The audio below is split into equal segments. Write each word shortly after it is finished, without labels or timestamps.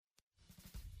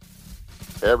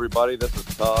Hey everybody, this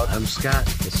is Todd. I'm Scott.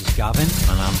 This is Gavin.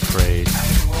 And I'm Craig.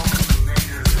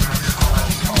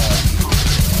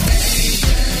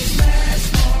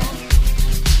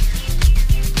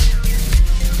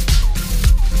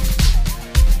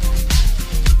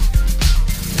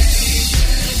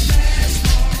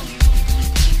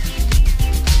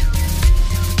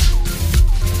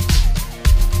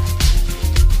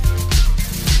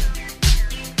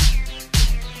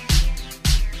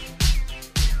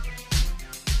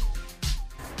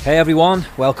 Hey everyone,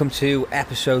 welcome to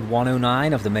episode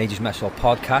 109 of the Majors Mess Hall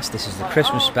podcast. This is the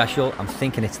Christmas special. I'm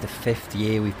thinking it's the 5th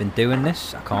year we've been doing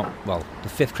this. The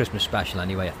 5th Christmas special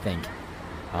anyway, I think.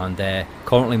 And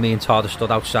currently me and Todd are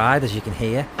stood outside, as you can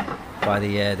hear, by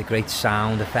the great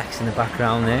sound effects in the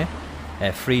background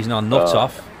there. Freezing our nuts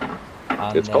off.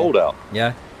 And, it's cold out.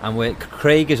 Yeah, and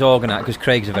Craig is organised, because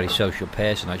Craig's a very social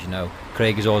person, as you know.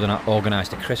 Craig has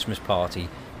organised a Christmas party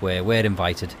where we're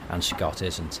invited and Scott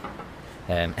isn't.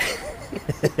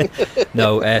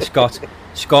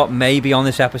 Scott may be on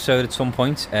this episode at some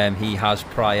point. He has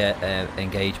prior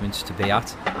engagements to be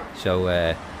at, so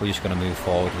we're just going to move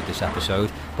forward with this episode.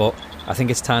 But I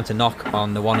think it's time to knock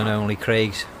on the one and only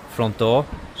Craig's front door.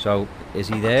 So is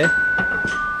he there?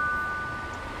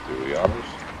 Do the honors.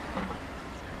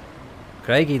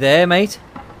 Craig, you there, mate?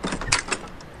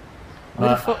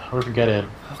 Where to get in?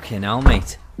 Fucking hell,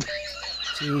 mate.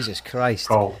 Jesus Christ.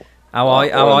 Oh. How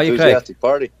are you, Craig?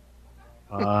 Party.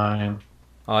 Fine.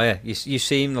 Oh yeah, you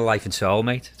seem the life and soul,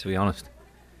 mate, to be honest.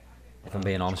 If I'm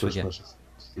being honest with you.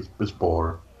 It's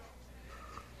boring.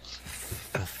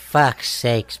 For fuck's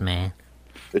sakes, man.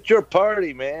 It's your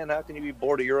party, man. How can you be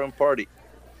bored of your own party?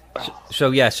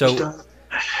 So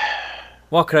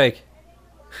what, Craig?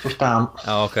 Just down.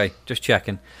 Oh, okay, just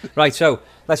checking. Right, so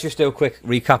let's just do a quick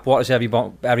recap. What has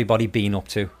everybody been up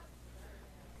to?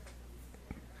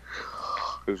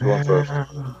 Who's going first?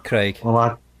 Craig.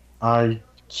 Well, I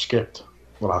skipped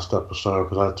the last episode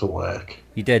because I had to work.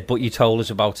 You did, but you told us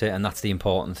about it, and that's the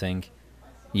important thing.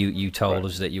 You told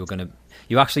us that you were going to...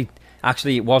 You actually,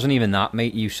 it wasn't even that,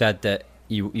 mate. You said that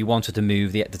you wanted to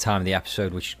move the time of the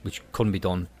episode, which couldn't be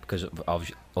done because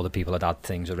of other people had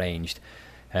things arranged.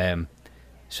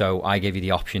 So I gave you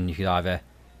the option. You could either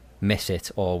miss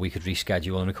it or we could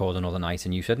reschedule and record another night,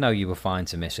 and you said no, you were fine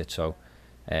to miss it. So...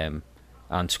 and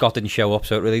Scott didn't show up,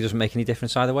 so it really doesn't make any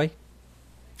difference either way.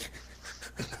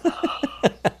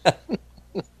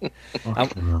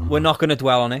 We're not going to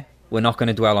dwell on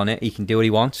it. He can do what he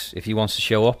wants. If he wants to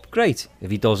show up, great.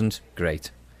 If he doesn't,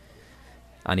 great.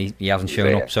 And he hasn't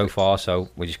shown up so far, so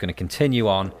we're just going to continue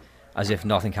on as if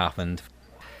nothing happened.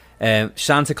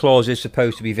 Santa Claus is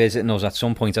supposed to be visiting us at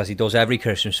some point, as he does every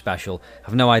Christmas special. I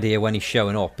have no idea when he's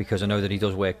showing up, because I know that he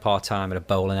does work part-time at a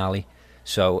bowling alley.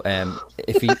 So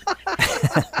if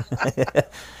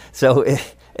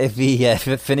he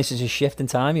finishes his shift in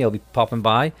time, he'll be popping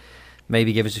by,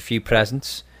 maybe give us a few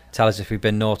presents, tell us if we've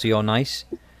been naughty or nice.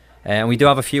 And we do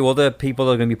have a few other people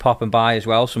that are going to be popping by as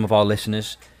well. Some of our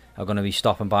listeners are going to be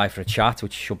stopping by for a chat,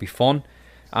 which should be fun.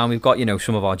 And we've got,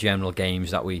 some of our general games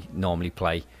that we normally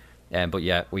play. But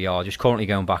yeah, we are just currently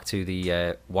going back to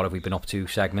the what have we been up to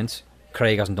segment.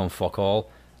 Craig hasn't done fuck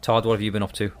all. Todd, what have you been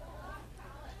up to?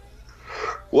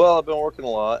 Well, I've been working a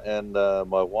lot, and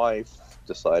my wife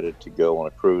decided to go on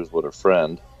a cruise with her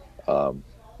friend to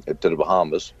the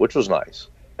Bahamas, which was nice.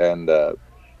 And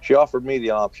she offered me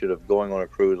the option of going on a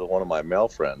cruise with one of my male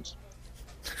friends.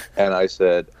 And I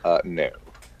said, no,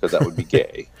 because that would be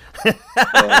gay.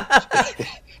 And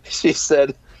she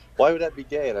said, why would that be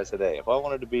gay? And I said, hey, if I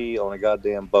wanted to be on a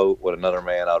goddamn boat with another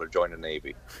man, I would have joined the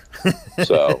Navy.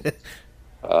 So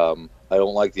I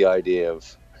don't like the idea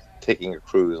of taking a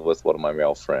cruise with one of my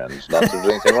male friends. Not that there's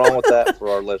anything wrong with that for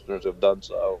our listeners who have done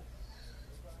so,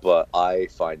 but I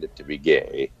find it to be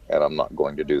gay, and I'm not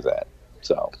going to do that.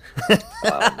 So,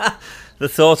 the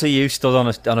thought of you stood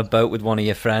on a boat with one of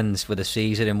your friends with a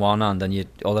Caesar in one hand and your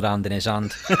other hand in his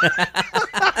hand.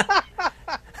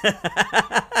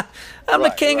 I'm the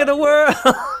king of the world.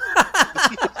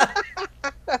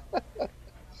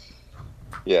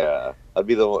 Yeah.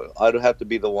 I'd have to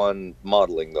be the one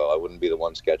modeling, though. I wouldn't be the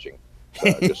one sketching.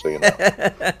 Just so you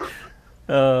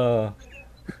know.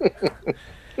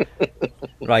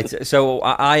 Right. So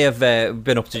I have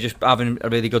been up to just having a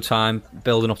really good time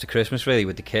building up to Christmas, really,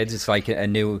 with the kids. It's like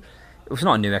it's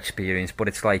not a new experience, but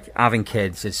it's like having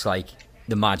kids. It's like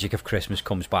the magic of Christmas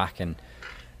comes back, and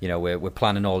we're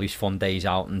planning all these fun days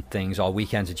out and things. Our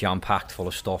weekends are jam packed full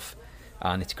of stuff,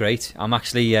 and it's great. I'm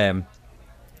actually.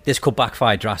 This could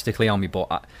backfire drastically on me, but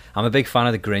I'm a big fan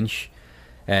of The Grinch.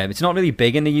 It's not really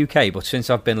big in the UK, but since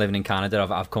I've been living in Canada,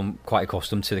 I've come quite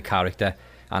accustomed to the character.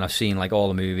 and I've seen like all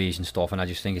the movies and stuff, and I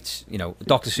just think it's, you know,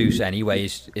 Dr. Seuss anyway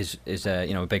is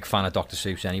you know, a big fan of Dr.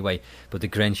 Seuss anyway. But The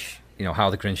Grinch, you know, How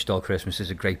the Grinch Stole Christmas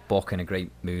is a great book and a great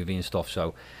movie and stuff.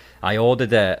 So I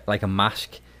ordered like a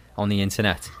mask on the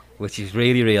internet, which is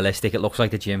really realistic. It looks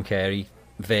like the Jim Carrey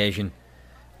version,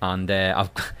 and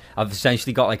I've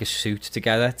essentially got like a suit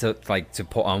together to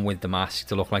put on with the mask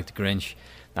to look like the Grinch.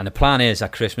 And the plan is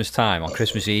at Christmas time, on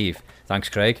Christmas Eve. Thanks,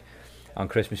 Craig. On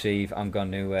Christmas Eve, I'm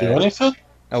going to. Do anything?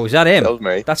 Oh, was that him? That was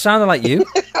me. That sounded like you.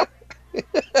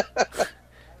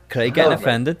 Craig getting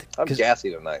offended. I'm gassy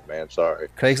tonight, man. Sorry.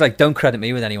 Craig's like, don't credit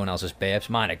me with anyone else's babes.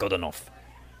 Mine are good enough.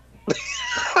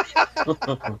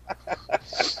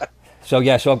 So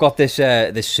I've got this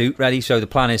suit ready. So the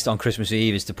plan is on Christmas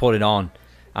Eve is to put it on,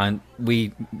 and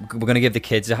we're going to give the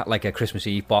kids like a Christmas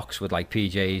Eve box with like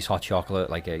PJs, hot chocolate,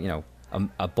 like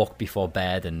a book before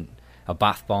bed, and a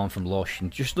bath bomb from Lush,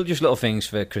 and just little things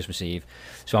for Christmas Eve.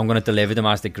 So I'm going to deliver them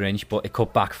as the Grinch, but it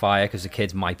could backfire because the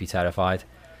kids might be terrified.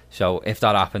 So if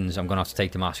that happens, I'm going to have to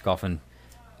take the mask off and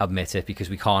admit it, because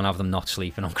we can't have them not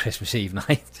sleeping on Christmas Eve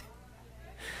night.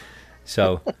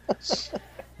 So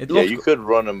you could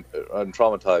run them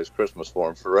untraumatized Christmas for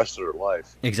them for the rest of their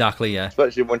life. Exactly, yeah.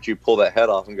 Especially once you pull that head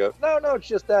off and go, no, it's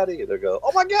just Daddy. They'll go,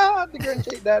 oh my God, the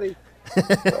Grinch ate Daddy.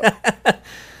 So.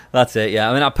 That's it, yeah.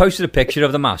 I mean, I posted a picture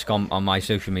of the mask on my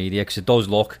social media because it does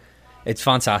look, it's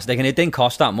fantastic, and it didn't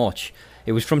cost that much.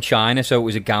 It was from China, so it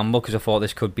was a gamble because I thought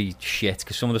this could be shit,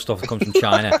 because some of the stuff that comes from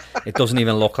China, it doesn't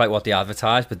even look like what they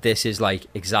advertise, but this is like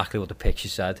exactly what the picture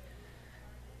said.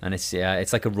 And it's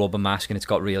like a rubber mask, and it's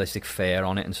got realistic fur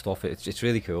on it and stuff. It's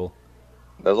really cool.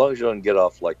 As long as you don't get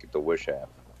off like the Wish app.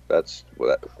 That's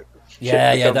what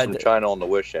comes from China on the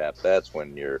Wish app. That's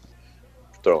when you're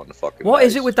throwing the fucking. What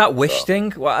is it with that Wish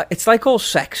thing? Well, it's like all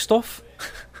sex stuff.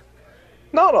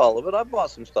 Not all of it. I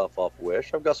bought some stuff off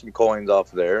Wish. I've got some coins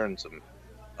off there and some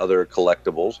other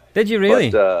collectibles. Did you really?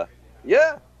 But,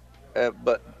 yeah.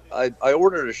 But I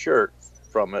ordered a shirt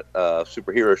from it,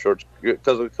 superhero shorts,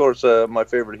 because of course my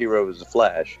favorite hero is the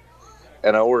Flash,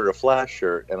 and I ordered a Flash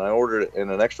shirt, and I ordered it in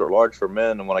an extra large for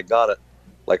men, and when I got it,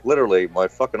 like literally my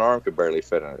fucking arm could barely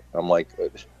fit in it. I'm like,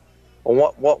 on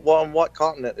what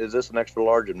continent is this an extra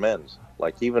large in men's?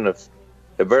 Like, even if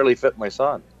it barely fit my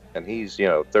son, and he's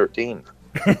 13.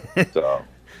 So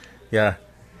yeah,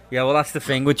 well, that's the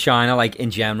thing with China, like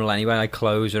in general anyway, like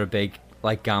clothes are a big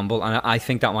like gamble, and I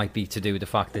think that might be to do with the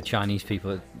fact that Chinese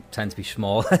people tend to be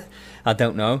small. I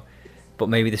don't know, but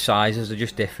maybe the sizes are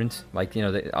just different. Like,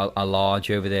 a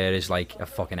large over there is like a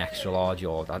fucking extra large,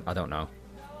 or I don't know.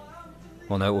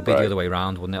 Well, no, it would be the other way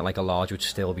around, wouldn't it? Like a large would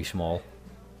still be small.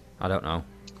 I don't know.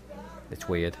 It's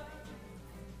weird.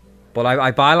 But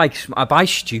I buy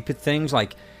stupid things.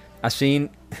 Like I seen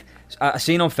on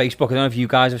Facebook. I don't know if you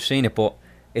guys have seen it, but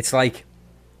it's like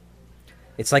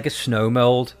a snow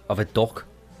mold of a duck.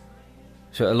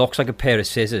 So it looks like a pair of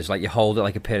scissors. Like you hold it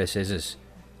like a pair of scissors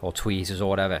or tweezers or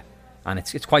whatever, and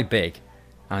it's quite big.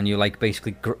 And you like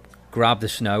basically grab the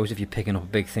snow as if you're picking up a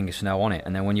big thing of snow on it,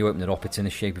 and then when you open it up, it's in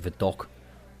the shape of a duck.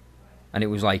 And it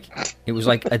was like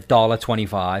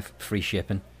 $1.25 free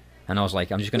shipping. And I was like,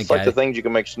 I'm just going to get it. It's like the things you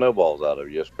can make snowballs out of.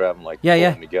 You just grab them, like, pull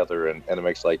them together, and it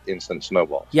makes, like, instant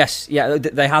snowballs. Yes, yeah,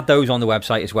 they had those on the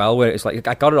website as well, where it's like,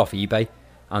 I got it off eBay,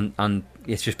 and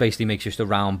it just basically makes just a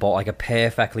round ball, like a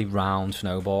perfectly round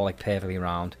snowball, like perfectly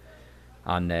round.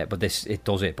 And but it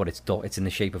does it, but it's in the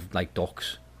shape of, like,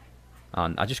 ducks.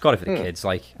 And I just got it for the kids,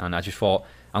 like, and I just thought,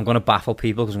 I'm going to baffle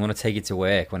people because I'm going to take it to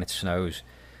work when it snows.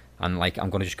 And, like, I'm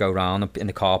going to just go around in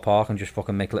the car park and just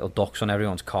fucking make little ducks on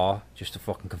everyone's car just to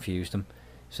fucking confuse them.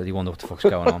 So they wonder what the fuck's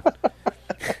going on.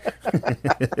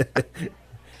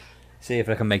 See if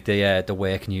I can make the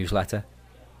work newsletter.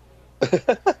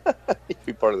 You'll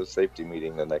be part of the safety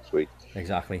meeting the next week.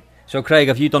 Exactly. So, Craig,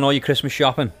 have you done all your Christmas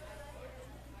shopping?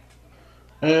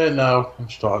 No, I'm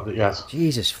started it yet.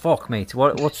 Jesus, fuck, mate.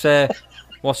 What's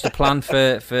the plan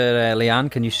for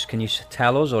Leanne? Can you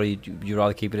tell us, or you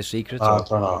rather keep it a secret? I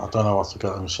don't know what to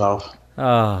get myself.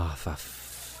 Oh, for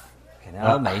fucking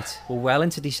hell, mate. We're well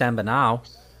into December now.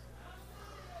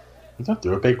 We don't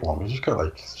do a big one. We just get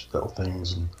like little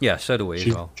things. And yeah, so do we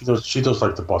as well. She does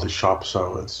like the body shop,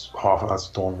 so it's half of that's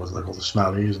done with like all the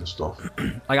smellies and stuff.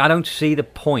 Like, I don't see the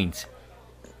point.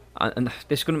 And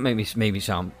this couldn't make me maybe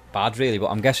sound bad, really, but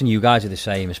I'm guessing you guys are the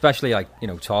same, especially like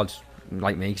Todd's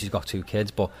like me, because he's got 2 kids.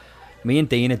 But me and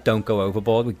Dina don't go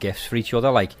overboard with gifts for each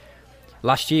other. Like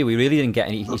last year, we really didn't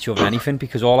get each other anything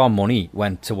because all our money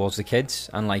went towards the kids,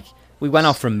 and like we went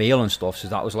out for a meal and stuff, so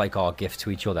that was like our gift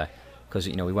to each other, because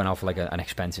we went out for like an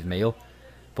expensive meal.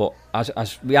 But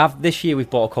as we have this year, we've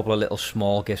bought a couple of little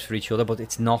small gifts for each other, but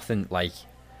it's nothing like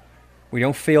We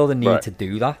don't feel the need Right. to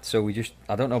do that, so we just.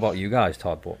 I don't know about you guys,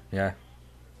 Todd, but yeah.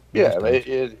 We Yeah, just I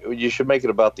mean, you should make it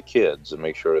about the kids and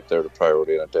make sure that they're the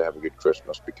priority and that they have a good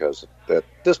Christmas. Because at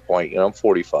this point, I'm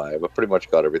 45. I pretty much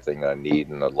got everything I need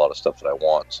and a lot of stuff that I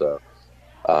want. So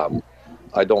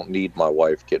I don't need my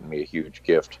wife getting me a huge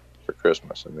gift for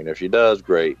Christmas. I mean, if she does,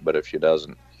 great. But if she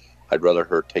doesn't, I'd rather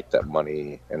her take that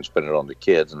money and spend it on the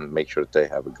kids and make sure that they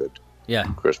have a good Yeah.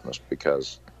 Christmas.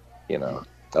 Because, I've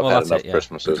Well, had that's enough it, yeah.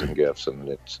 Christmases and gifts,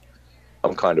 and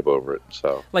I'm kind of over it.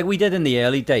 So Like we did in the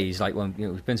early days, like when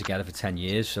we've been together for 10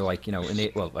 years, so like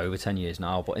over 10 years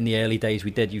now. But in the early days,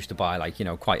 we did used to buy like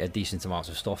quite a decent amount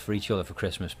of stuff for each other for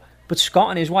Christmas. But Scott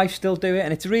and his wife still do it,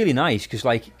 and it's really nice because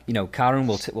like Karen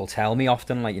will tell me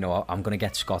often like I'm gonna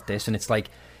get Scott this, and it's like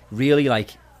really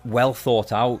like well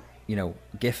thought out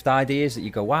gift ideas that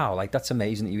you go, wow, like that's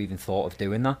amazing that you even thought of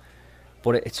doing that.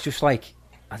 But it's just like,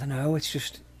 I don't know, it's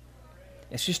just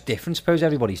different. I suppose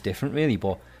everybody's different really,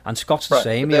 and Scott's the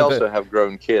same. But they also have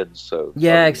grown kids, so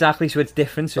yeah, exactly. So it's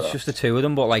different. So it's just the two of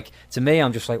them. But like to me,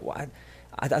 I'm just like, what?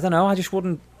 I don't know. I just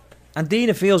wouldn't. And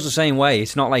Dina feels the same way.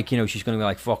 It's not like she's going to be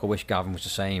like, fuck, I wish Gavin was the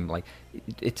same. Like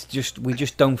it's just we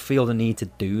just don't feel the need to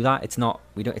do that. It's not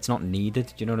needed.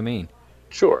 Do you know what I mean?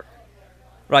 Sure.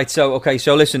 Right. So okay.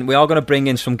 So listen, we are going to bring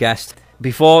in some guests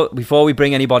before we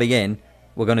bring anybody in.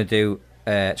 We're going to do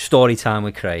story time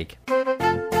with Craig.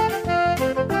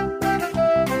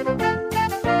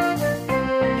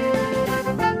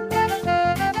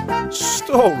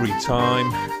 Story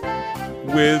time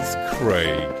with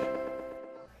Craig.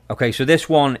 Okay, so this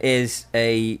one is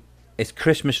it's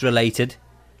Christmas related.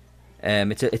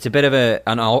 It's a bit of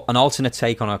an alternate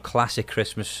take on a classic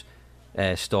Christmas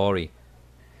story.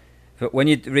 But when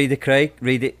you read it, Craig,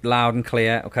 read it loud and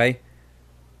clear, okay?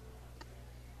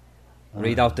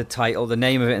 Read out the title, the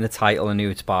name of it, and the title, and who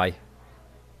it's by.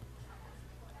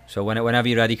 So whenever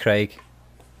you're ready, Craig.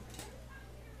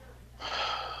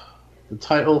 The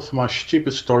title for my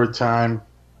stupid story time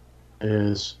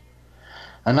is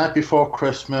A Night Before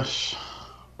Christmas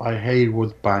by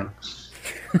Haywood Banks.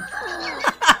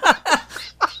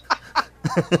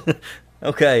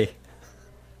 Okay.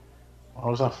 Why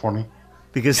was that funny?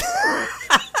 Because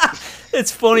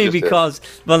it's funny because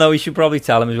well, no, we should probably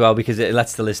tell him as well because it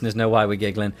lets the listeners know why we're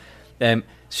giggling.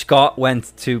 Scott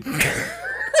went to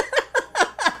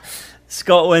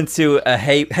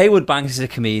Haywood Banks is a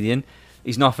comedian.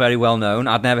 He's not very well known.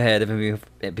 I'd never heard of him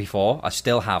before. I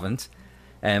still haven't.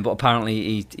 But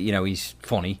apparently he's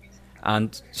funny.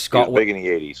 And Scott He was big in the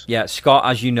 80s. Yeah, Scott,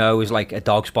 as you know, is like a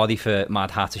dog's body for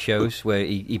Mad Hatter shows, where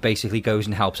he basically goes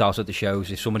and helps out at the shows.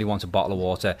 If somebody wants a bottle of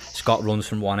water, Scott runs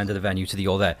from one end of the venue to the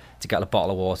other to get a bottle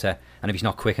of water, and if he's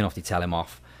not quick enough, they tell him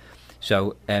off.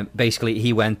 So basically,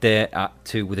 he went there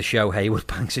with the show, Haywood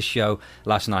Banks' show,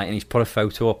 last night, and he's put a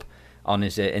photo up on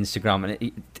his Instagram,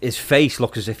 and his face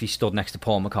looks as if he stood next to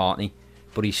Paul McCartney,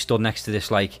 but he stood next to this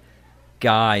like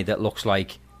guy that looks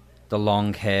like the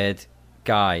long-haired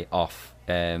guy off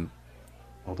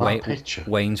Picture.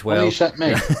 Wayne's Well, World. you sent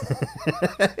me.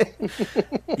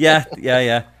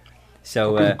 Yeah.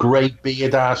 So Great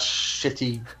beard ass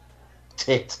shitty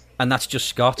tit. and that's just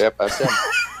Scott. Yep, that's him.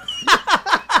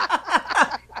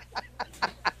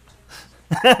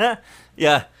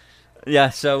 Yeah.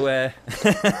 So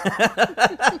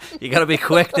you got to be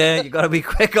quick there. You got to be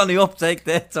quick on the uptake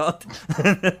there, Todd.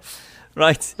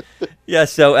 Right. Yeah.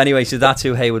 So anyway, so that's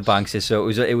who Haywood Banks is. So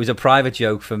it was a private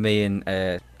joke for me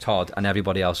and Todd, and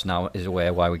everybody else now is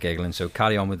aware why we're giggling. So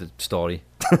carry on with the story.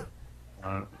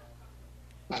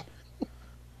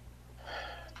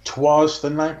 Twas the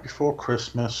night before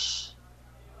Christmas,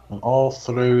 and all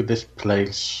through this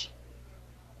place,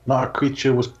 not a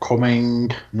creature was coming,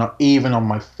 not even on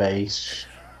my face.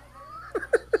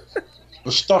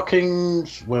 The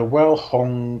stockings were well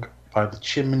hung by the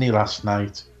chimney last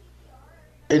night,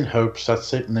 in hopes that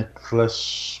St.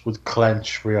 Nicholas would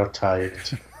clench real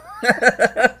tight.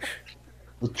 The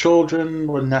children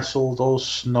were nestled all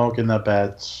snug in their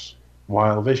beds,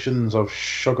 while visions of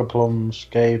sugar plums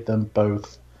gave them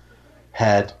both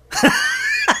head.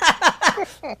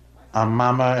 And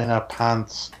Mama in her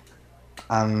pants,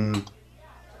 and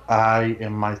I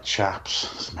in my chaps.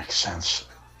 This makes sense.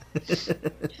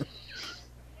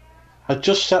 Had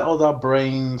just settled our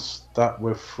brains that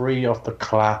we're free of the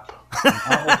clap, and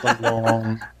out of the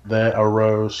lawn there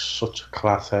arose such a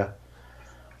clatter.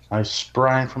 I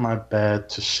sprang from my bed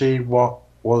to see what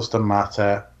was the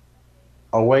matter.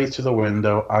 Away to the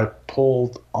window, I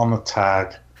pulled on the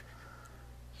tag,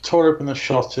 tore open the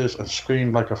shutters and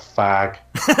screamed like a fag,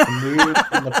 moved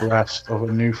in the breast of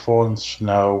a new fallen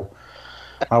snow.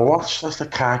 I watched as the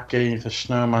cat gave the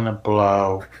snowman a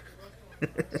blow.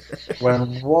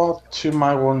 when what to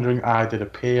my wondering eye did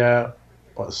appear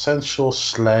but a sensual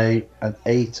sleigh and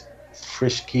 8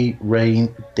 frisky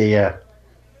reindeer.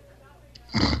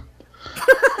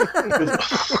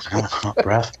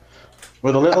 Breath.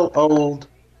 With a little old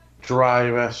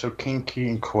driver so kinky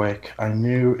and quick, I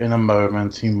knew in a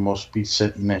moment he must be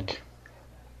St. Nick.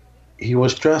 He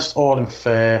was dressed all in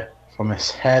fair from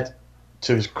his head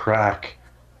to his crack,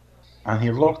 and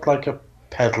he looked like a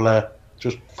peddler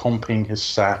just pumping his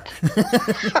sack.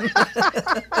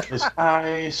 His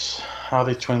eyes, how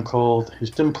they twinkled, his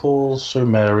dimples so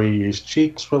merry, his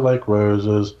cheeks were like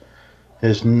roses,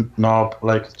 his knob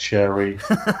like a cherry.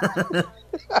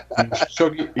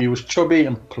 He was chubby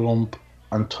and plump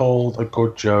and told a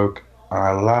good joke, and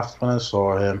I laughed when I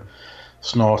saw him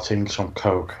snorting some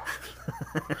coke.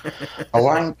 A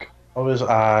wank of his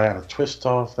eye and a twist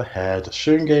of the head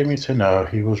soon gave me to know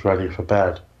he was ready for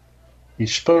bed. He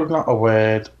spoke not a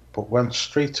word, but went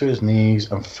straight to his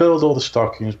knees and filled all the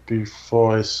stockings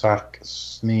before his sack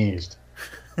sneezed.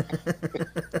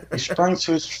 He sprang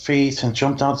to his feet and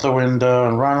jumped out the window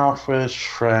and ran off with his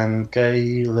friend,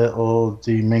 gay little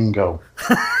Domingo.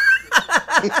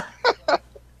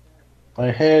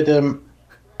 I heard him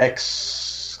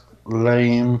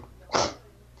exclaim.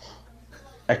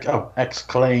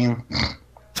 Exclaim.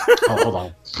 Oh, hold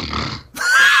on.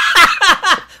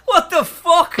 What the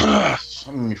fuck?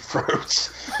 Something in my throat.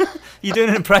 You're doing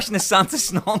an impression of Santa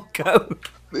Snorko.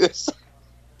 This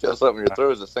got something in your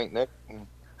throat, is it St. Nick?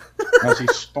 As he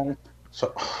spunk.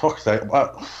 So,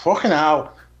 fucking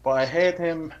hell. But I heard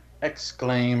him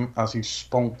exclaim as he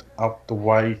spunked out the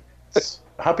way.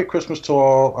 Happy Christmas to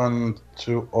all, and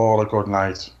to all a good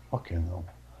night. Fucking hell.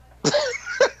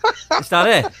 Is that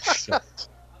it? Shit.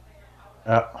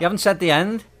 You haven't said the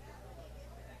end?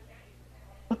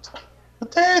 I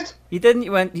did. You didn't?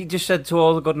 You just said to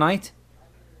all a good night?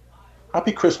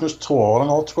 Happy Christmas to all,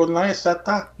 and all to good night. I said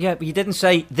that. Yeah, but you didn't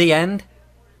say the end.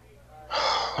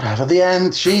 Whatever, the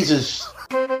end. Jesus.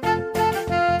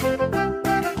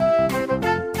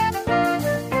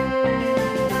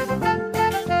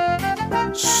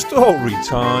 Story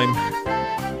time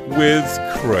with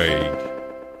Craig.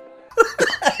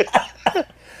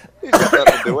 He's got nothing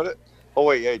to do with it. Oh,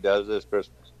 wait, yeah, he does. It's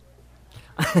Christmas.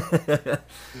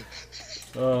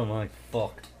 Oh my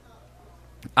fuck.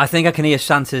 I think I can hear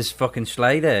Santa's fucking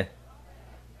sleigh there.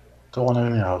 Don't want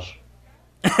anything else.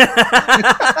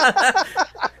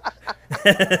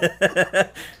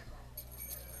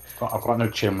 I've got no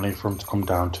chimney for him to come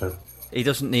down to. He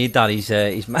doesn't need that. He's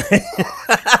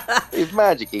He's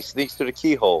magic. He sneaks through the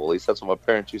keyhole. At least that's what my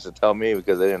parents used to tell me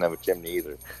because they didn't have a chimney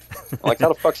either. I'm like, how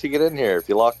the fuck's he get in here if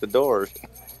you lock the doors?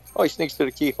 Oh, he sneaks through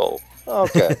the keyhole.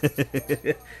 Okay.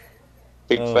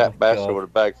 Big fat bastard God. with a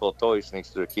bag full of toys sneaks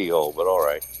through the keyhole, but all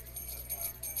right.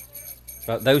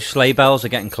 But those sleigh bells are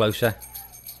getting closer.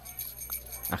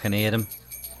 I can hear them.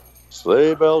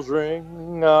 Sleigh bells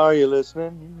ring. Are you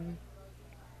listening?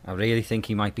 I really think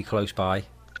he might be close by.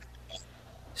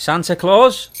 Santa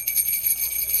Claus?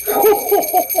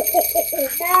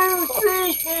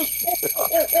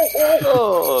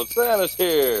 Oh, Santa's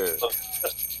here.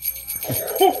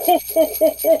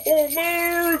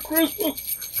 Merry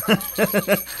Christmas!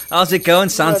 How's it going,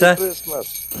 Santa? Merry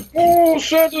Christmas. Oh,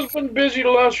 Santa's been busy the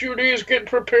last few days getting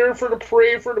prepared for the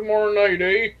parade for tomorrow night,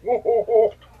 eh?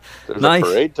 There's Nice. a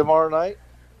parade tomorrow night?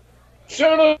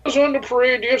 Santa's on the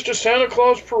parade, yes, the Santa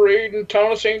Claus parade in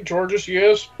town of St. George's,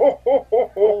 yes.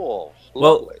 Oh, Well,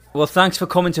 lovely. well, thanks for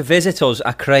coming to visit us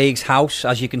at Craig's house.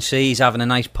 As you can see, he's having a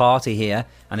nice party here,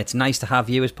 and it's nice to have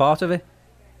you as part of it.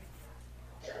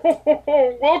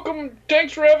 Welcome,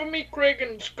 thanks for having me, Craig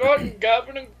and Scott and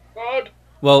Gavin and God.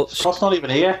 Well, Scott's not even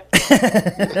here.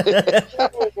 Yeah,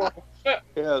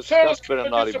 Santa's Scott's been a kinda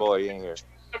naughty boy in here.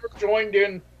 never joined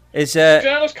in. is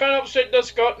Santa's kind of upset that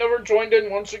Scott never joined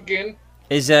in once again.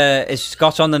 is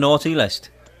Scott on the naughty list?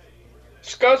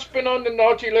 Scott's been on the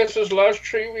naughty list his last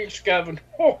 3 weeks, Gavin.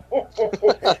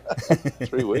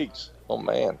 3 weeks. Oh,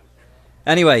 man.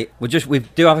 Anyway, we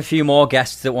do have a few more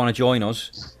guests that want to join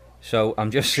us, so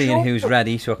I'm just seeing who's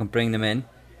ready so I can bring them in,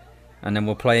 and then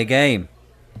we'll play a game.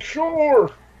 Sure.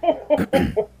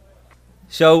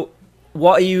 So,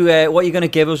 what are you going to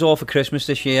give us all for Christmas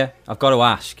this year? I've got to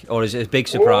ask, or is it a big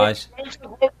surprise?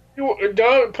 It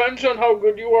depends on how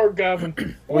good you are,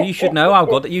 Gavin. Well, you should know how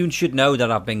good. You should know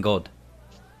that I've been good.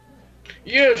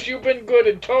 Yes, you've been good,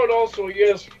 and Todd also,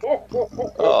 yes.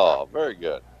 Oh, very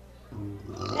good.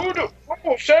 Oh,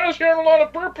 Santa's hearing a lot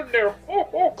of burping there.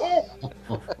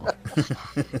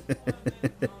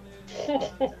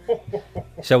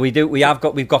 So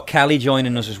we've got Kelly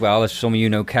joining us as well. As some of you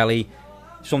know, Kelly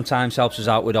sometimes helps us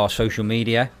out with our social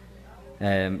media.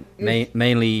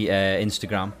 mainly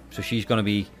Instagram. So she's going to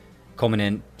be coming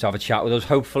in to have a chat with us.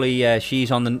 Hopefully,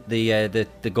 she's on the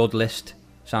good list,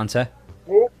 Santa.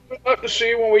 We'll have to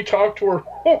see when we talk to her.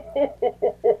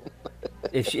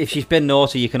 If she's been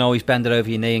naughty, you can always bend her over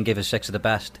your knee and give her 6 of the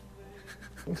best.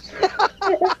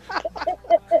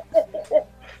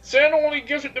 Santa only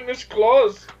gives it to Miss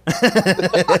Claus.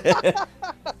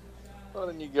 Well,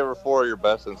 then you give her 4 of your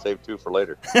best and save 2 for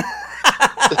later.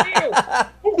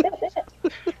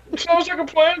 Sounds like a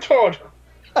plan, Todd.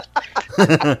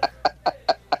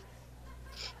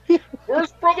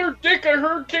 Where's Brother Dick? I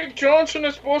heard Dick Johnson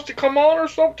is supposed to come on or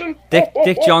something.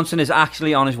 Dick Johnson is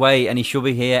actually on his way, and he should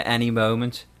be here any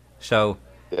moment. So,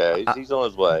 Yeah, he's on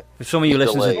his way. for some of you He's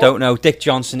listeners delayed. that don't know, Dick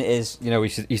Johnson is,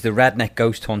 he's the redneck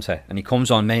ghost hunter, and he comes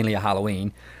on mainly at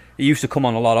Halloween. He used to come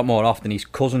on a lot more often. He's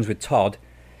cousins with Todd,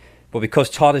 but because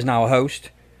Todd is now a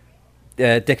host,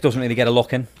 Dick doesn't really get a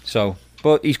look in. So,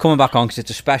 but he's coming back on because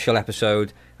it's a special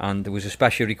episode, and there was a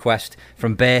special request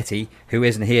from Bertie, who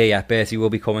isn't here yet. Bertie will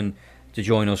be coming to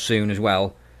join us soon as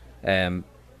well.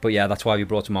 But yeah, that's why we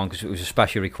brought him on, because it was a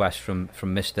special request from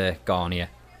Mr. Garnier.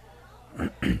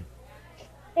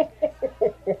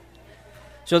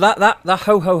 So that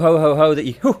ho ho ho ho ho that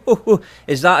you ho, ho, ho,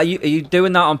 is that are you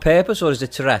doing that on purpose, or is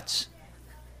it Tourette's?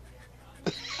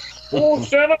 Oh,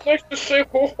 Santa likes to say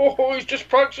ho ho ho. He's just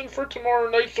practicing for tomorrow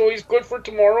night, so he's good for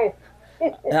tomorrow.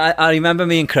 I remember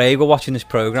me and Craig were watching this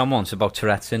program once about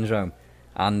Tourette syndrome,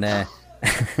 and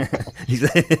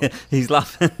he's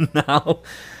laughing now,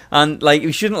 and like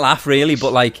we shouldn't laugh really,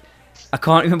 but like I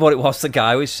can't remember what it was the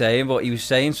guy was saying, but he was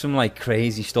saying some like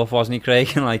crazy stuff, wasn't he,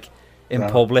 Craig? And like in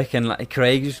public, and like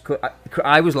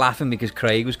I was laughing because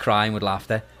Craig was crying with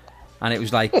laughter, and it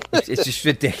was like it's just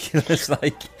ridiculous.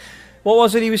 Like, what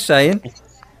was it he was saying?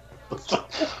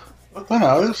 I don't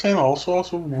know, he was saying all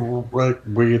sorts of like,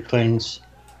 weird things.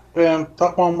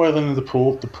 That one where they're in the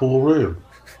pool room.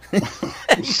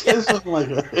 He says something like,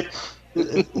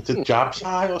 it's a jab's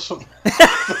eye or something. Jab's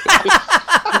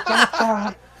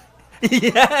eye.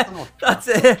 Yeah, that's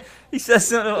it. He says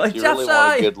something like, If you really "Jeff's want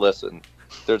eye." a good listen,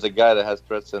 there's a guy that has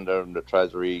Tourette syndrome that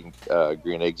tries to eat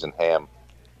green eggs and ham.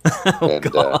 And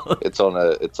it's on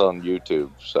YouTube.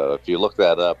 So if you look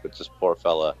that up, it's this poor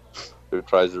fella who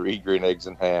tries to read green eggs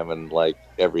and ham, and like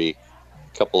every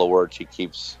couple of words he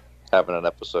keeps having an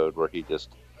episode where he just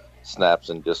snaps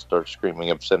and just starts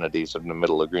screaming obscenities in the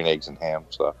middle of green eggs and ham.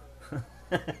 So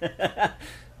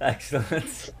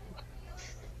Excellent.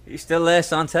 You still there,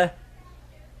 Santa?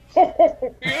 Yes,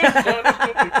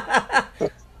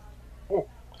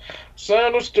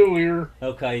 Santa's still here.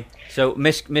 Okay. So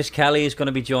Miss Kelly is going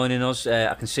to be joining us.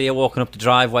 I can see her walking up the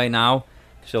driveway now.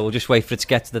 So we'll just wait for it to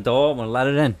get to the door and we'll let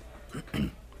her in.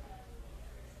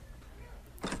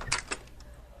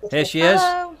 Here she is.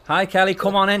 Hello. Hi, Kelly.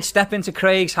 Come on in. Step into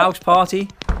Craig's house party.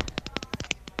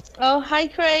 Oh, hi,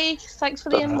 Craig. Thanks for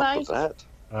the invite. What's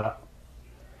that?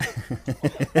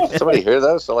 Somebody hear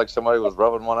that? It sounded like somebody was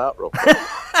rubbing one out real quick.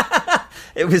 I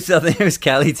think it was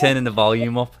Kelly turning the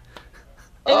volume up.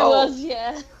 It was,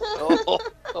 yeah. Oh,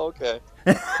 okay.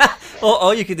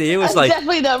 All you could hear was I'm like...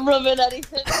 definitely not rubbing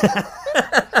anything.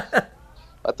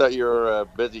 I thought you were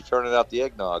busy turning out the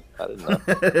eggnog. I didn't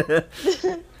know.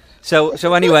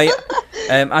 So anyway,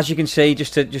 as you can see,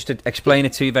 just to explain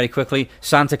it to you very quickly,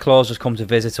 Santa Claus has come to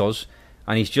visit us,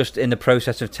 and he's just in the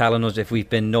process of telling us if we've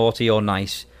been naughty or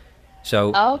nice.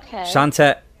 So, Okay.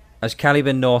 Santa, has Kelly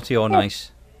been naughty or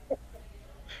nice?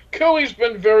 Kelly's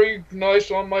been very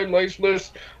nice on my life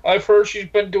list. I've heard she's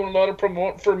been doing a lot of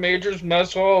promoting for Major's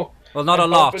Mess Hall. Well, not a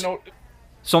And lot. helping out-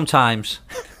 Sometimes.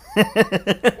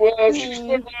 Well, she's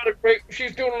doing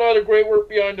a lot of great work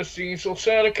behind the scenes, so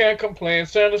Santa can't complain.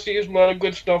 Santa sees a lot of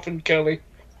good stuff in Kelly.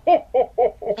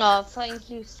 Oh, thank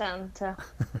you, Santa.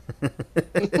 I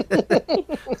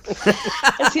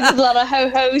see there's a lot of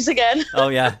ho-hos again. Oh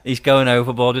yeah, he's going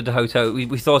overboard with the hotel. We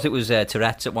thought it was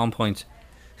Tourette's at one point.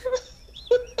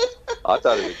 I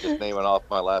thought he was just naming off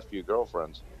my last few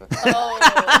girlfriends. Oh.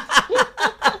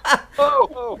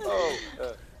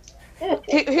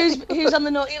 Who's on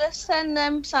the naughty list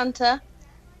then, Santa?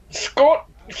 Scott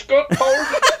Powers.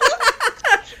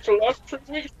 It's the last 3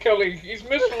 weeks, Kelly. He's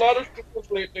missed a lot of stuff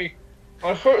lately.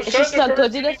 I heard It's just Santa not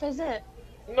heard- good enough, is it?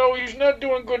 No, he's not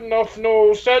doing good enough.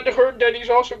 No, Santa heard that he's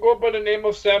also going by the name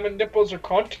of Salmon Nipples or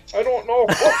Cunt. I don't know.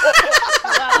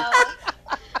 Wow.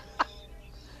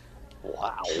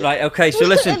 Wow. Right, okay, so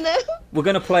listen, we're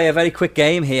going to play a very quick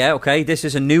game here, okay? This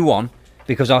is a new one,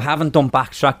 because I haven't done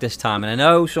backtrack this time, and I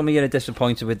know some of you are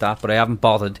disappointed with that, but I haven't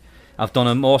bothered. I've done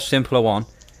a more simpler one.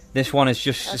 This one is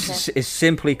just is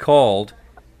simply called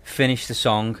Finish the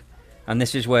Song, and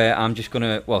this is where I'm just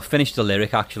going to, finish the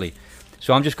lyric, actually.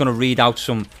 So I'm just going to read out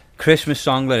some Christmas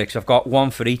song lyrics. I've got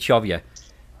one for each of you,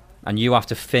 and you have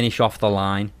to finish off the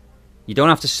line. You don't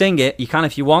have to sing it. You can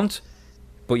if you want,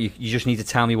 but you just need to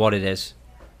tell me what it is.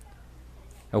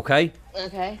 Okay?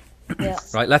 Okay. Yeah.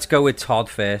 Right, let's go with Todd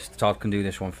first. Todd can do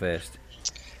this one first.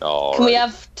 All Can we right.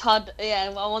 have Todd? Yeah,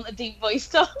 well, I want a deep voice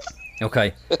stuff.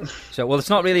 Okay. So, well, it's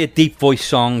not really a deep voice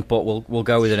song, but we'll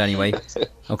go with it anyway.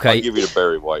 I'll Okay. give you the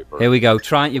Barry White version. Here we go.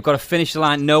 You've got to finish the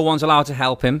line. No one's allowed to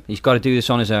help him. He's got to do this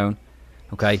on his own.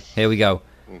 Okay, here we go.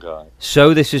 Okay.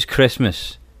 So this is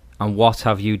Christmas, and what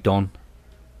have you done?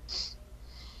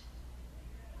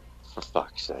 For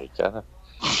fuck's sake,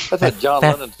 that's a John For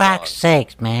Lennon song. fuck's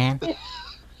sakes, man.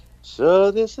 So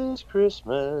this is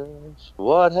Christmas.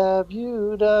 What have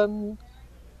you done?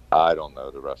 I don't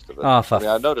know the rest of it. Oh, for I mean,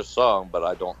 I know the song, but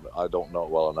I don't know it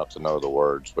well enough to know the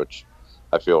words, which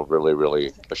I feel really,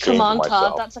 really ashamed Come on, of myself.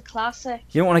 Todd. That's a classic.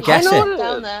 You don't want to I guess know it.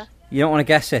 down there. You don't want to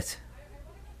guess it.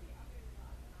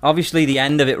 Obviously, the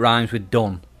end of it rhymes with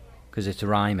done, because it's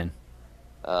rhyming.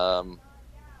 I'm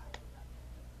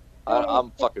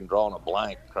fucking drawing a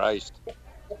blank. Christ.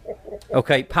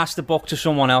 Okay, pass the book to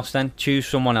someone else then. Choose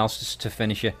someone else to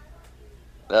finish it.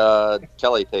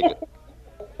 Kelly, take it.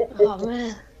 Oh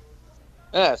man.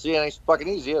 Yeah, see, it ain't fucking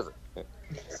easy, is it?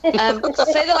 Say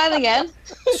the line again.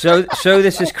 So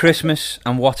this is Christmas,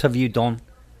 and what have you done?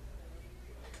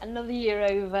 Another year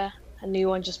over, a new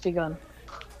one just begun.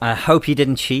 I hope you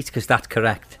didn't cheat, because that's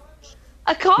correct.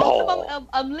 I can't. Oh.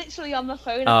 I'm literally on my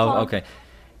phone. I Oh, can't. okay.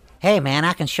 Hey, man,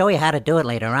 I can show you how to do it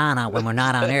later on when we're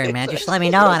not on air, man. Just let me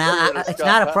know, and it's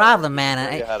not a problem,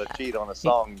 man. Show you how to cheat on a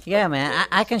song. Yeah, man,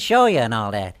 I can show you and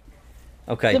all that.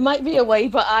 Okay. There might be a way,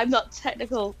 but I'm not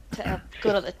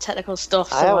good at the technical stuff.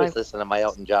 So I always listen to my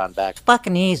Elton John back.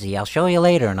 Fucking easy. I'll show you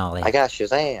later and all that. I got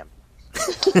Shazam.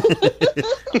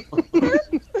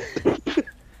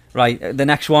 Right, the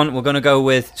next one, we're going to go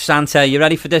with Santa. You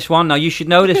ready for this one? Now, you should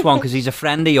know this one, because he's a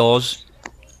friend of yours.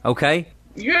 Okay?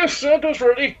 Yes, Santa's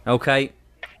ready. Okay.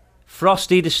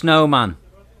 Frosty the Snowman.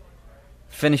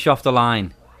 Finish off the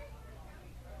line.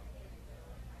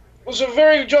 Was a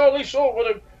very jolly soul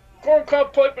with a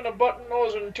corncob pipe and a button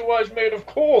nose and two eyes made of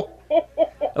coal.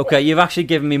 Okay, you've actually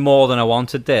given me more than I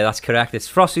wanted there. That's correct. It's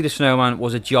Frosty the Snowman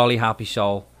was a jolly happy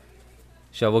soul.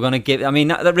 So we're going to give... I mean,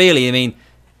 that really,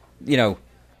 you know,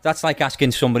 that's like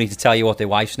asking somebody to tell you what their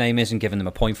wife's name is and giving them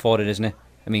a point for it, isn't it?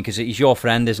 I mean, because he's your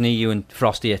friend, isn't he? You and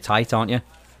Frosty are tight, aren't you?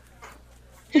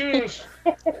 Yes.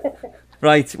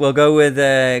 Right, we'll go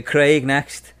with Craig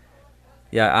next.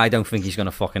 Yeah, I don't think he's going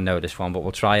to fucking know this one, but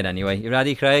we'll try it anyway. You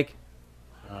ready, Craig?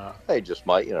 They just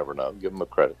might. You never know. Give them a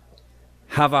credit.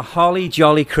 Have a holly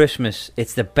jolly Christmas.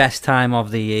 It's the best time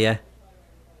of the year.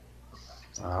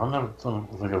 I don't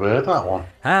think I've heard that one.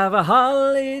 Have a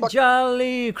holly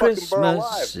jolly fucking Burl Christmas.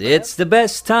 Ives, man. It's the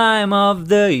best time of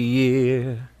the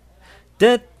year.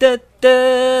 Da, da,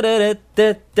 da, da, da,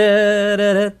 da,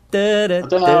 da, da, da,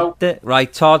 da, da.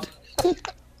 Right, Todd.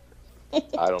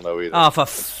 I don't know either. Oh, for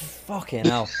fucking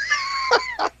hell.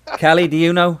 Kelly, do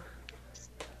you know?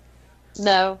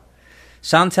 No.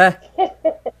 Santa?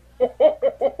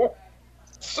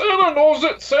 Santa knows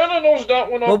it. Santa knows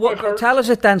that one Well, off by heart. tell us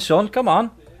it then, son. Come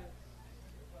on.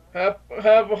 Have a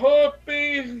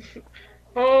happy,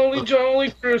 holly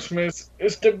jolly Christmas.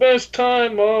 It's the best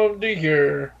time of the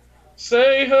year.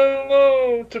 Say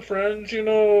hello to friends you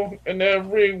know and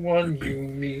everyone you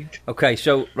meet. Okay,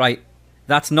 so, right.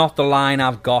 That's not the line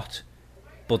I've got,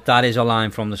 but that is a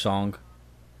line from the song.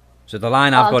 So the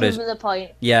line I've I'll got give is... him the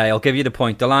point. Yeah, I'll give you the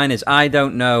point. The line is, I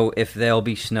don't know if there'll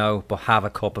be snow, but have a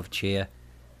cup of cheer.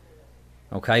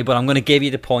 Okay, but I'm going to give you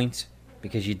the point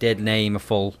because you did name a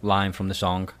full line from the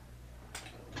song.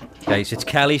 Okay, so it's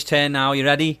Kelly's turn now. You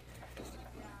ready?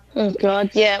 Oh God,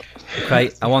 yeah.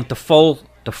 Okay, I want the full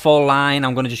line.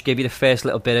 I'm going to just give you the first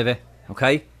little bit of it.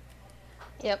 Okay?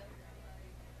 Yep.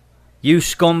 You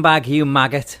scumbag, you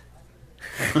maggot.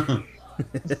 Cheap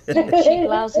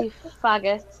lousy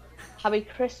faggot. Happy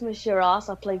Christmas, your ass.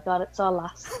 I play God, it's our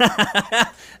last.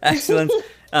 Excellent.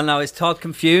 And now, is Todd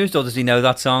confused, or does he know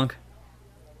that song?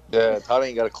 Yeah, Todd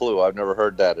ain't got a clue. I've never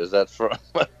heard that. Is that from?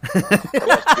 It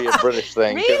must be a British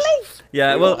thing. 'cause Really?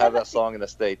 Yeah, we well, don't have that song in the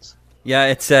States. yeah,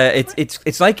 it's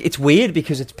like it's weird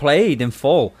because it's played in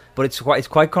full, but it's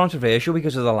quite controversial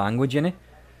because of the language in it.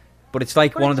 But it's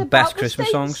like But one of it's the best about the Christmas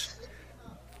States. songs.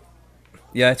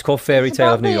 Yeah, it's called Fairy It's Tale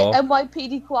about of New the York.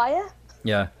 NYPD choir.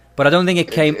 Yeah, but I don't think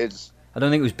it came. It's I don't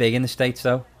think it was big in the States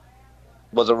though.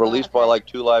 was it released by okay. like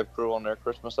Two Live Crew on their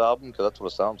Christmas album? Because that's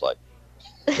what it sounds like.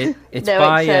 It's No,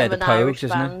 by it's, the an Irish Pogues,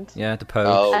 isn't band. it? Yeah, the Pogues.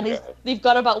 Oh, And okay. they've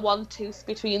got about one tooth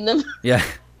between them. Yeah,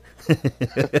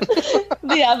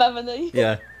 They have, haven't they?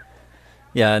 yeah.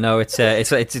 Yeah, no, it's a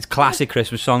classic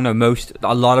Christmas song. No,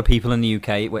 a lot of people in the UK,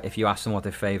 if you ask them what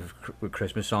their favourite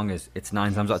Christmas song is, it's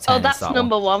 9 times out of 10. Oh, that's that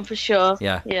number one. one for sure.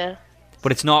 Yeah. Yeah.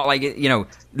 But it's not like,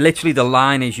 literally the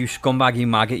line is, you scumbag, you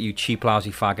maggot, you cheap,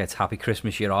 lousy faggot, happy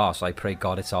Christmas, your arse, I pray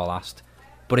God it's all last.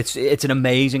 But it's an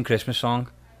amazing Christmas song.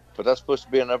 But that's supposed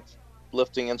to be an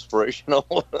uplifting,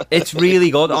 inspirational. It's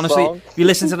really good, honestly. song. If you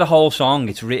listen to the whole song,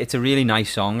 it's a really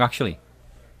nice song, actually.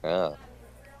 Yeah.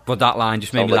 But that line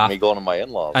just made Sounds me like laugh. me going to my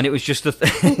in-laws. And it was just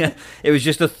it was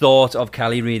just the thought of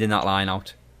Kelly reading that line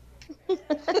out.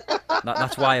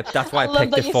 That's why I picked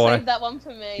it for her. Saved that one for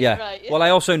me. Yeah. Right. Well, I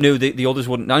also knew the others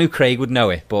wouldn't. I knew Craig would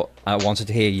know it, but I wanted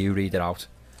to hear you read it out.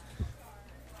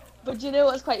 But you know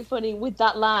what's quite funny? With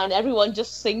that line, everyone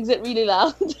just sings it really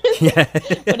loud Yeah.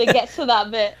 when it gets to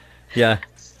that bit. Yeah.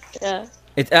 Yeah.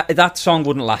 That song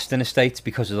wouldn't last in the States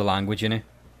because of the language in it.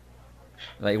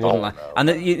 Like, it wouldn't no. and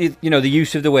the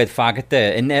use of the word faggot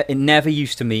there, it never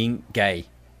used to mean gay.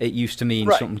 It used to mean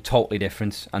Right. something totally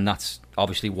different, and that's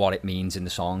obviously what it means in the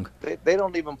song. They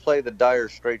don't even play the Dire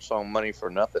Straits song "Money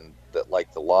for Nothing." That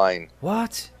like the line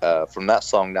What? from that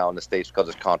song now in the States because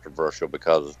it's controversial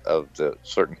because of the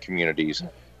certain communities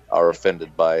are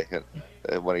offended by him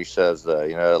when he says, that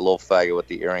little faggot with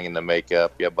the earring and the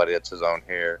makeup. Yeah, buddy, that's his own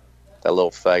hair. That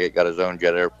little faggot got his own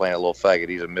jet airplane. A little faggot,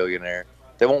 he's a millionaire.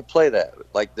 They won't play that.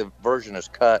 Like the version is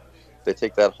cut. They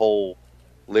take that whole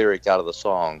lyric out of the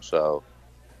song. So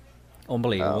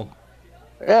Unbelievable.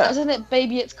 yeah, Isn't it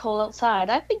Baby It's Cold Outside?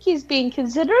 I think he's being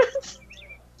considerate.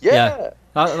 yeah.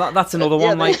 That's another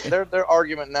one, mate. Their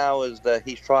argument now is that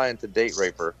he's trying to date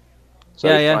rape her. So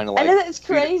Yeah, he's yeah. trying to, I know that's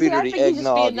crazy. feed her I the think he's just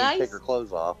eggnog being and nice. take her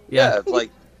clothes off. Yeah. It's like,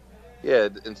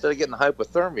 instead of getting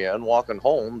hypothermia and walking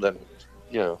home, then,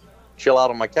 chill out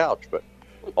on my couch. But,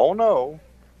 oh no,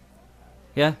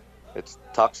 Yeah. it's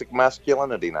toxic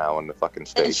masculinity now in the fucking And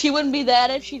States. she wouldn't be there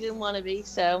if she didn't want to be,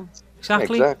 so...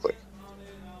 Exactly. Exactly.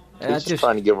 He's just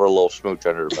trying to give her a little smooch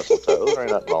under the mistletoe. There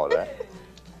ain't nothing wrong with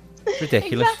that.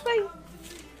 ridiculous. Exactly.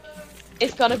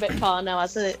 It's got a bit far now,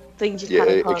 hasn't it? Things you Yeah,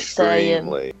 kind of can't say.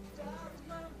 extremely.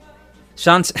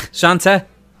 Santa,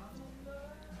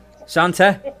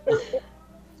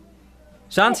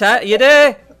 are you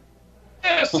there?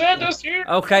 Yeah, Santa's here.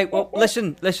 Okay, well,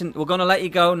 listen, we're going to let you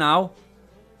go now,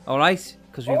 all right?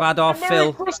 Because we've had our Merry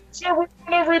fill. Christmas,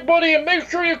 everybody, and make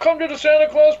sure you come to the Santa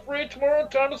Claus parade tomorrow in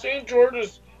town of St.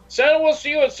 George's. Santa will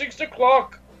see you at 6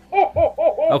 o'clock. Ho, ho,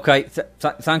 ho, ho. Okay,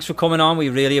 thanks for coming on. We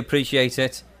really appreciate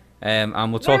it. And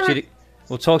we'll talk to you.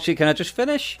 We'll talk to you. Can I just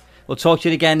finish? We'll talk to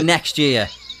you again next year.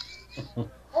 All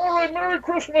right, Merry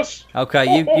Christmas.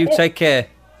 Okay, you take care.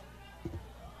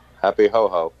 Happy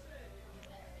ho-ho.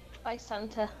 Bye,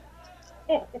 Santa.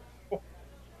 Ho, ho, ho.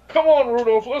 Come on,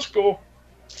 Rudolph, let's go.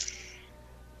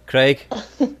 Craig,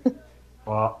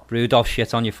 What? Rudolph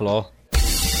shit on your floor.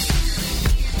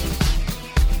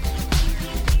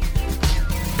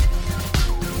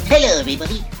 Hello,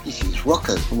 everybody. This is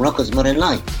Rocco from Rocco's Modern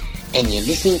Life, and you're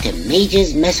listening to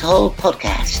Major's Mess Hall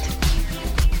Podcast.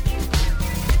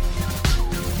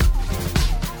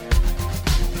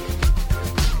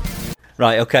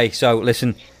 Right, okay, so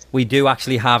listen, we do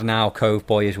actually have now Cove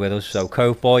Boy is with us. So,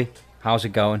 Cove Boy, how's it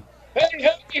going?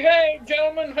 Hey,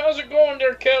 gentlemen, how's it going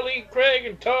there, Kelly, Craig,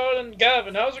 and Todd, and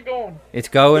Gavin? How's it going? It's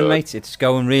going, Good. mate. It's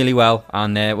going really well,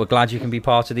 and we're glad you can be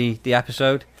part of the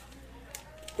episode.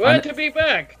 Glad to be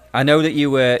back. I know that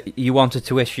you wanted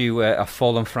to issue a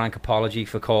full and frank apology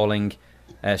for calling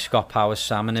Scott Powers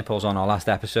salmon nipples on our last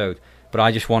episode, but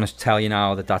I just want to tell you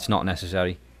now that that's not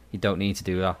necessary. You don't need to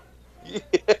do that.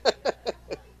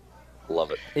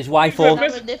 Love it. His wife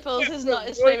Simon Nichols is not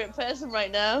his favourite person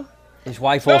right now. His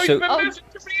wife No, also. he's been missing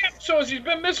too many episodes. He's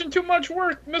been missing too much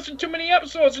work, missing too many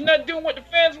episodes, and not doing what the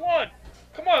fans want.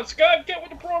 Come on, Scott, get with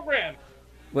the program.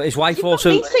 Well, his wife You've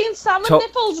also. got me saying Salmon to-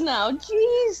 Nichols now.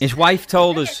 Jeez. His wife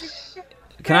told us.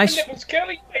 Can I? Nipples,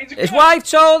 Kelly. He's a His guy. wife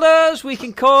told us we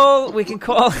can call.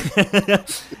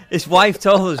 His wife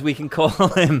told us we can call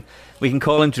him. We can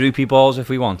call him Droopy Balls if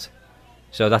we want.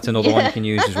 So that's another one you can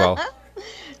use as well.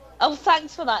 Oh,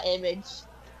 thanks for that image.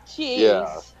 Jeez.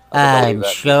 Yeah. I'm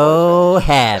so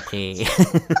happy.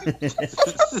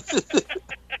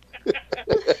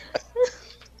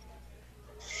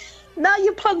 Now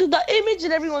you planted that image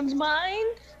in everyone's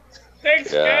mind.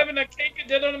 Thanks, Yeah. Gavin. I can't get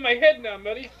that out of my head now,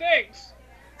 buddy. Thanks.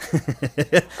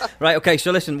 Right. Okay.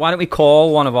 So listen. Why don't we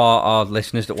call one of our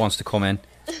listeners that wants to come in?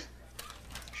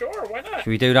 Sure, why not?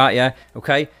 Should we do that? Yeah.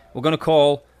 Okay. We're gonna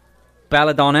call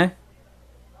Belladonna.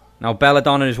 Now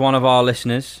Belladonna is one of our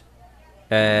listeners.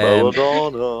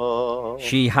 Belladonna.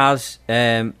 She has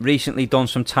recently done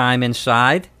some time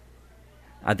inside,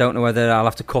 I don't know whether I'll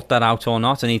have to cut that out or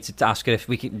not. I need to ask her if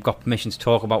we've got permission to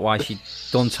talk about why she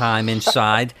done time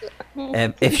inside.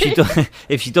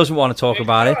 If she doesn't want to talk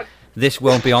about it, this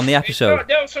won't be on the episode. Todd,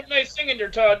 that was some nice singing there,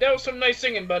 Todd. That was some nice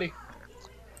singing, buddy.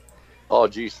 Oh,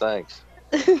 geez, thanks.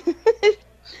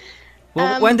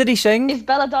 Well, when did he sing? Is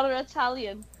Belladonna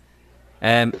Italian?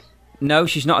 No,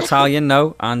 she's not Italian.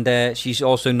 No, and she's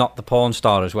also not the porn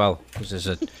star as well. Because there's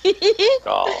a.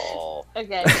 Oh.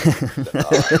 Okay.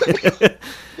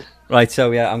 Right,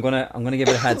 so yeah, I'm gonna give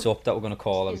it a heads up that we're gonna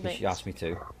call her because she asked me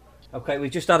to. Okay,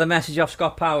 we've just had a message off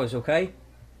Scott Powers. Okay,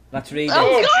 let's read it.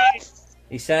 Oh, God!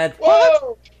 He said,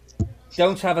 Whoa!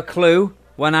 "Don't have a clue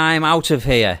when I'm out of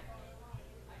here."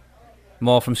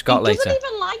 More from Scott He later. doesn't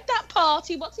even like that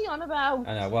party. What's he on about?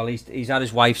 I know. Well, he's at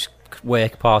his wife's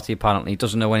work party apparently. He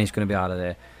doesn't know when he's going to be out of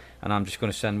there, and I'm just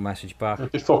going to send a message back.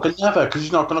 Maybe fucking never, because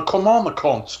he's not going to come on, the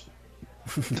cunt.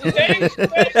 Thanks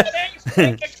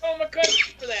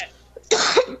for that.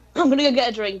 I'm gonna go get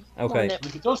a drink. Okay.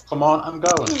 If he does come on, I'm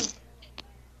going.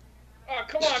 Oh,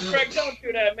 come on, Craig. Don't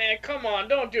do that, man. Come on.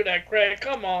 Don't do that, Craig.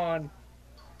 Come on.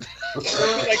 Don't be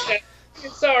like that.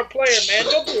 It's our player, man.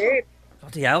 Don't behave.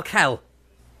 Bloody hell, Kel.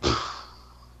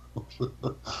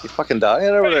 You fucking dying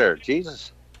over there.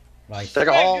 Jesus. Right. Take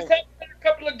a Craig, haul. just have another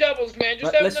couple of doubles, man.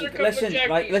 Just have another couple of Jack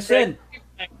Right, D's, listen.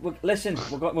 Craig. Listen,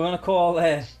 we're going to call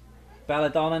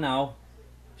Belladonna now.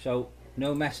 So,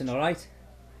 no messing, all right?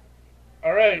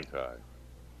 All right. Okay.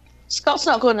 Scott's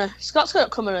not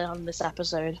coming on this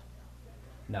episode.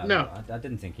 No. I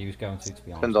didn't think he was going to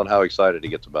be honest. Depends on how excited he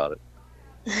gets about it.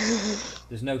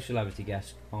 There's no celebrity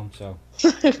guest on, so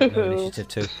no initiative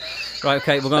too. Right,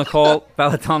 okay, we're going to call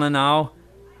Belladonna now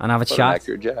and have a What an chat.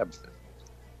 accurate jab.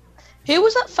 Who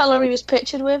was that fella he was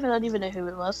pictured with? I don't even know who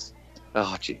it was.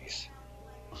 Oh, jeez.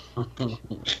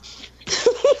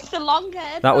 The long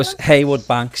hair. That was Haywood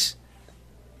Banks.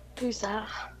 Who's that?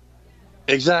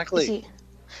 Exactly. Is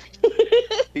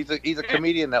he- He's a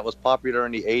comedian that was popular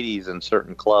in the 80s in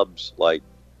certain clubs, like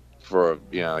he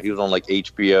was on like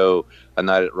HBO, A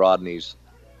Night at Rodney's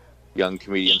Young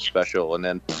Comedian Special, and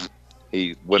then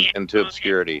he went into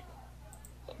obscurity.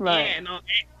 Right. Yeah, no.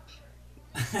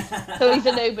 So he's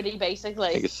a nobody,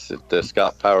 basically. He's the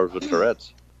Scott Powers with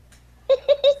Tourette's.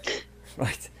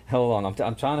 Right, hold on,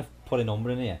 I'm trying to put a number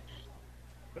in here.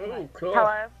 Oh, cool.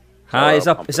 Hello? Hi, is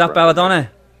that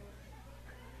Belladonna?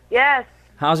 Yes,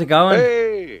 How's it going?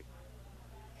 Hey!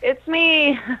 it's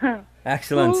me.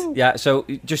 Excellent. Ooh. Yeah, so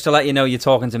just to let you know, you're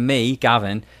talking to me,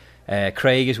 Gavin.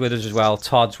 Craig is with us as well.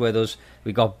 Todd's with us.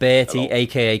 We got Bertie, Hello.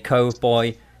 aka Cove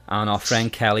Boy, and our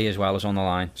friend Kelly as well is on the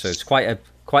line. So it's quite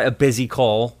a busy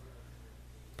call.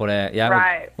 But yeah,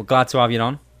 Right. we're glad to have you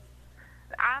on.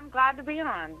 I'm glad to be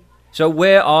on. So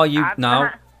where are you I'm now?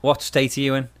 not- What state are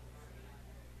you in?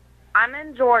 I'm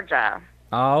in Georgia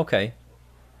Oh, okay.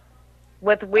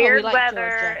 with weird like weather.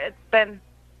 Georgia.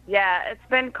 It's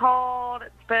been cold.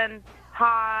 It's been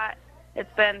hot.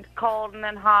 It's been cold and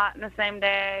then hot in the same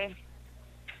day.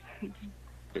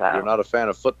 You're not a fan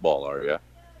of football, are you?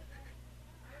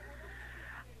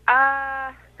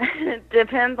 It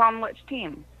depends on which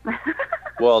team.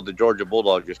 Well, the Georgia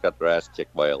Bulldogs just got their ass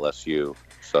kicked by LSU,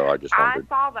 so I just I wondered.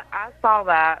 saw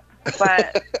that,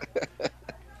 but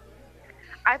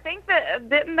I think that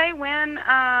didn't they win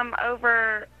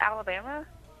over Alabama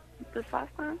this last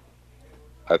time?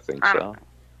 I think I so. don't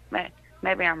know.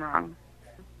 Maybe I'm wrong.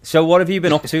 So what have you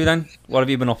been up to then? What have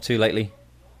you been up to lately?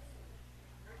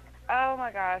 Oh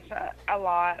my gosh, a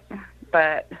lot,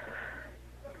 but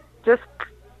just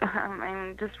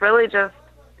really just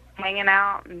hanging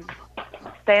out and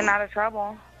staying out of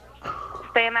trouble,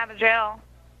 staying out of jail.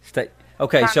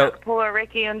 Okay, Trying so not to pull a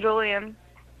Ricky and Julian.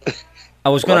 I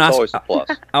was going to That's ask. always a plus.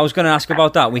 I was going to ask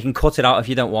about that. We can cut it out if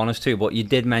you don't want us to, but you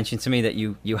did mention to me that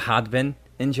you had been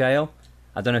in jail.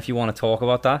 I don't know if you want to talk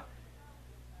about that.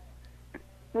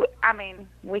 I mean,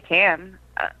 we can.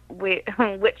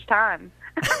 Which time?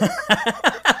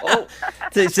 Oh,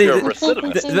 See, you're a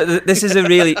recidivist. this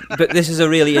is a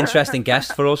really interesting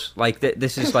guest for us. Like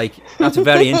this is that's a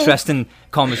very interesting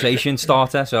conversation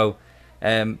starter. So,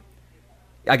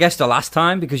 I guess the last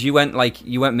time, because you went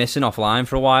missing offline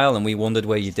for a while, and we wondered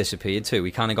where you disappeared to.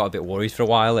 We kind of got a bit worried for a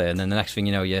while there, and then the next thing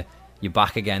you know, you're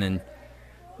back again, and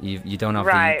you don't have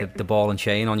Right. the ball and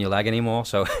chain on your leg anymore.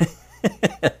 So,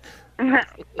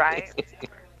 Right.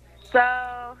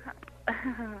 So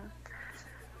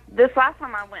this last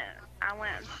time I went.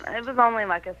 It was only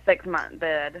like a 6-month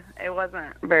bid. It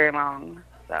wasn't very long,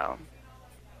 so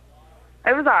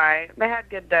it was alright. They had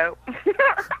good dope. I'm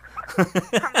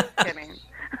just kidding.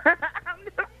 I'm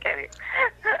just kidding.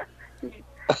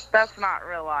 That's not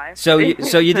real life. so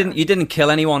you didn't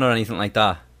kill anyone or anything like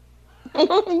that.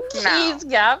 Jeez,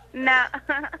 Gab. No.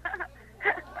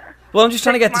 Well, I'm just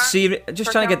trying to get the 6 serious.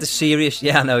 Just trying to get the serious.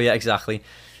 Yeah, I know. Yeah, exactly.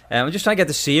 I'm just trying to get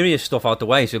the serious stuff out the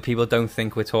way, so people don't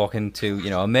think we're talking to,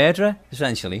 a murderer,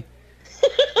 essentially.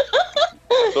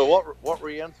 So what were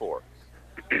you in for?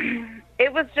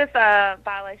 It was just a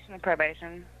violation of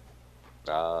probation.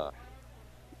 And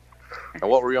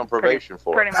what were you on probation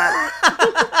for? Pretty much.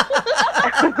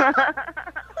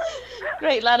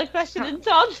 Great line of questioning,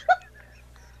 Tom.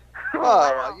 Well,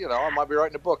 I might be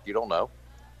writing a book. You don't know.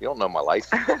 You don't know my life.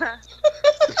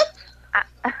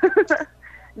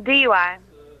 DUI.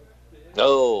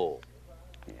 No.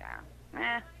 Yeah.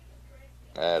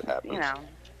 That happens.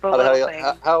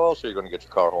 How how else are you going to get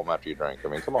your car home after you drink? I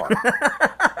mean, come on.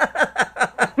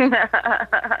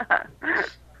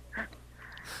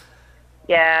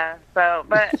 Yeah. So,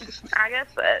 but I guess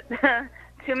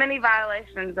too many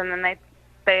violations, and then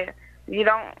you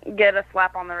don't get a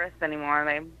slap on the wrist anymore.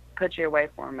 They put you away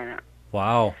for a minute.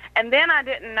 Wow. And then I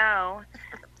didn't know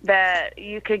that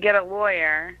you could get a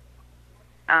lawyer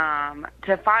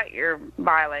to fight your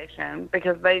violation,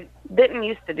 because they didn't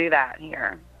used to do that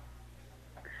here.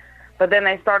 But then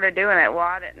they started doing it. Well,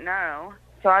 I didn't know.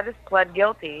 So I just pled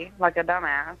guilty like a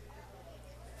dumbass.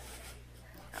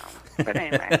 But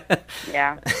anyway,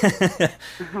 yeah.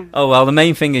 Oh, well, the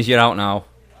main thing is you're out now.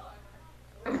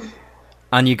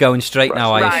 And you're going straight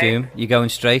now, I assume. You're going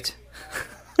straight.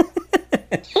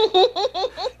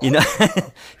 You're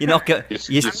not going.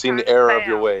 You've seen the error of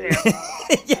your ways.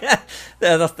 Yeah,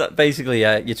 that's basically.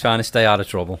 You're trying to stay out of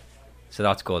trouble, so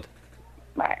that's good.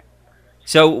 Right.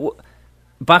 So,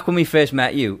 back when we first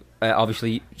met you,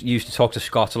 obviously you used to talk to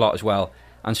Scott a lot as well,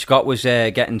 and Scott was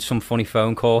getting some funny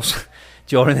phone calls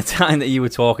during the time that you were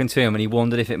talking to him, and he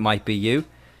wondered if it might be you.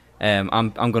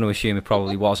 I'm going to assume it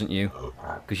probably wasn't you,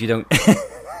 because you don't. It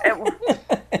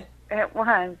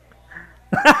was.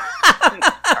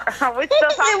 Are we still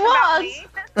talking about me?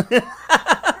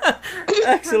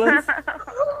 Excellent.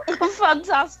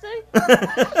 Fantastic.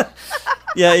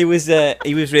 Yeah, he was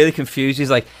really confused.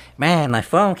 He's like, man, my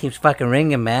phone keeps fucking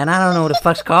ringing, man. I don't know who the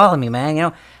fuck's calling me,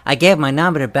 man. I gave my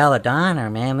number to Belladonna,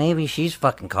 man. Maybe she's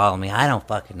fucking calling me. I don't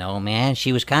fucking know, man.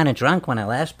 She was kind of drunk when I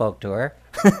last spoke to her.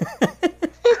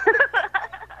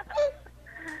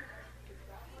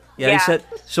 Yeah, he said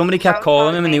somebody kept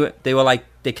calling him, and they were like,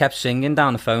 they kept singing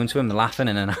down the phone to him, laughing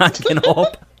and then hanging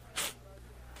up.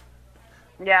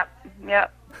 Yep.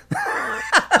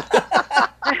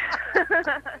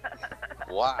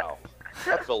 Wow.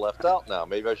 I feel left out now.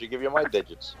 Maybe I should give you my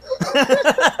digits.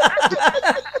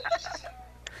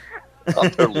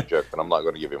 I'm totally joking. I'm not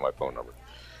going to give you my phone number.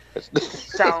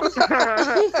 Don't.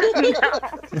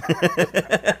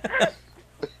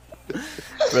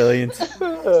 Brilliant.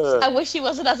 I wish he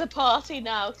wasn't at a party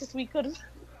now, because we couldn't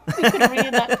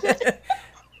reenact it.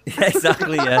 Yeah,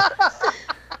 exactly, yeah.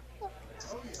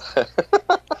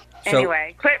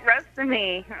 Anyway, quit roasting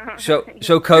me. So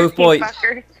Cove Boy.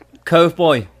 Cove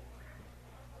Boy.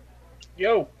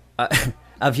 Yo.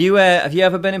 Have you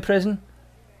ever been in prison?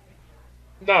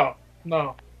 No.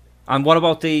 And what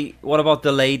about the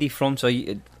lady front? Are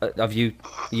you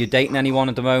dating anyone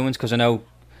at the moment? Because I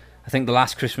think the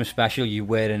last Christmas special you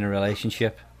were in a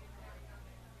relationship.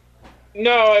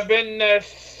 No, I've been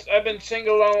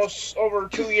single almost over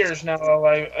 2 years now.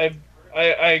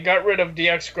 I got rid of the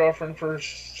ex-girlfriend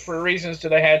for reasons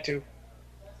that I had to.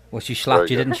 Well, she slapped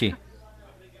you, didn't she?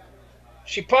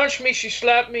 She punched me. She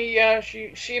slapped me. Yeah,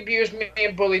 she abused me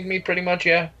and bullied me pretty much.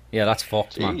 Yeah. Yeah, that's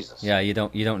fucked, man. Jesus. Yeah, you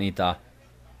don't need that.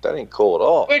 That ain't cool at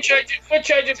all. Which I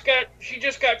just got. She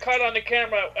just got caught on the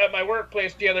camera at my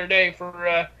workplace the other day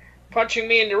for punching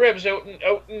me in the ribs out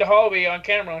in the hallway on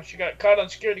camera. She got caught on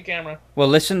security camera. Well,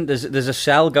 listen, there's a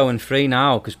cell going free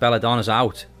now because Belladonna's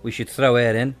out. We should throw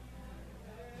her in.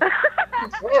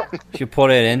 Should put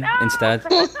her in instead.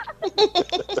 Shut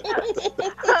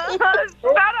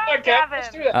up, Gavin.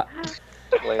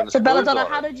 So Belladonna,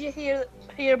 how did you hear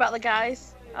about the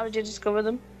guys? How did you discover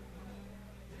them?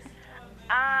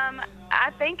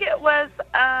 I think it was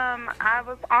I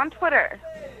was on Twitter,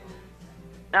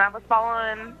 and I was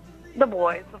following the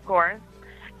boys, of course,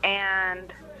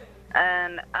 and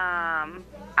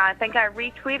I think I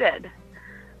retweeted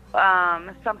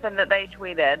something that they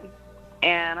tweeted,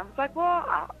 and I was like,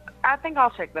 well, I think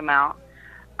I'll check them out.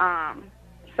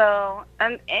 So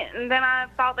and then I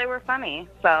thought they were funny,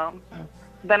 so.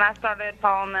 Then I started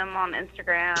following them on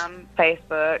Instagram,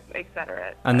 Facebook,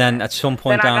 etc. And then at some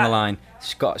point down the line,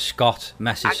 Scott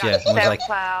messaged you and was like,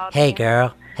 Hey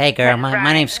girl,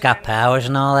 my name's Scott Powers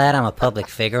and all that. I'm a public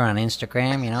figure on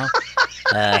Instagram,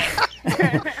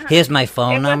 Here's my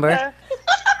phone number.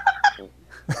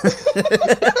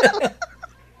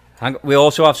 We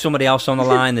also have somebody else on the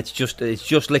line that's just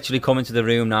literally coming to the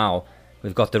room now.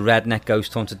 We've got the redneck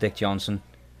ghost hunter, Dick Johnson.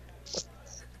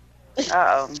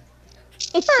 Uh-oh.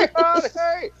 Hey, buddy,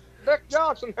 hey, Dick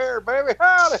Johnson here, baby.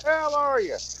 How the hell are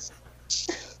you?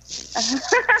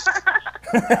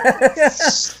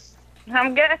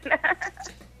 I'm good.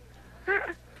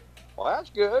 Well, that's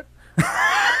good.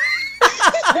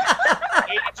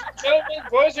 Ladies and gentlemen,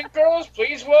 boys and girls,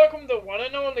 please welcome the one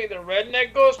and only, the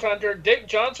redneck ghost hunter, Dick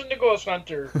Johnson, the ghost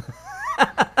hunter.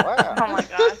 Wow. Oh my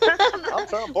god. I'm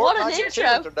so important. What an I get two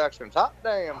intro. introductions. Hot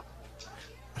damn.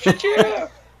 Shit, yeah.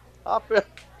 I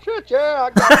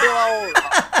got to feel all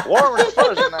warm and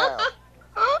fuzzy now.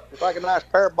 It's like a nice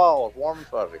pair of balls, warm and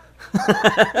fuzzy.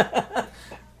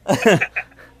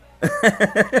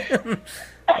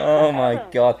 Oh my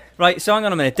God! Right, so hang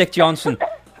on a minute, Dick Johnson.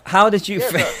 How did you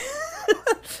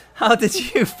how did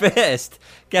you first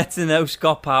get to know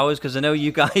Scott Powers? Because I know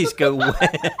you guys go way.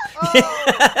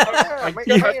 Yeah, me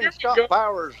and Scott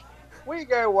Powers, we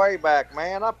go way back,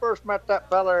 man. I first met that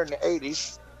fella in the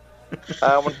 80s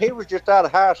when he was just out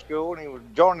of high school and he was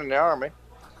joining the Army.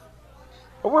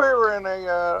 We were in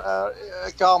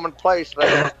a common place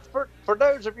there. For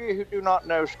those of you who do not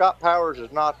know, Scott Powers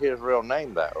is not his real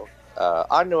name, though.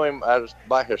 I knew him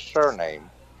by his surname,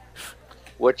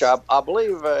 which I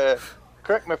believe,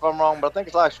 correct me if I'm wrong, but I think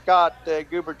it's like Scott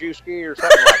Guberjewski or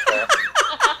something like that.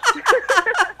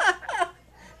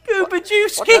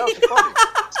 Guberjewski. What the hell's funny?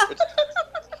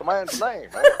 It's the man's name,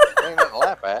 man. Ain't nothing to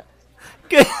laugh at.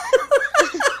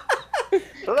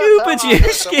 So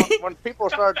Guberjewski. When people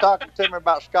started talking to me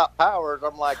about Scott Powers,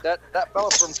 I'm like, that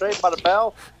fella from Saved by the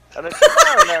Bell? And they said,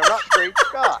 no, not Street,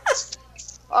 Scott.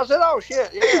 I said, oh,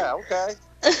 shit, yeah, okay.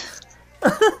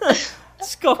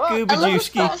 Scott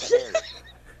Guberjewski.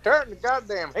 Turn the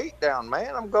goddamn heat down,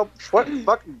 man. I'm going to sweat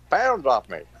fucking pounds off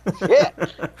me. Shit.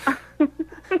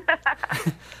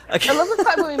 I love the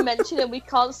fact when we mention him, we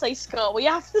can't say Scott. We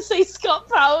have to say Scott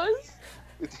Powers.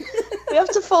 We have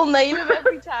to full name him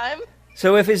every time.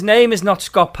 So if his name is not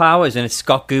Scott Powers and it's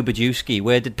Scott Guberjewski,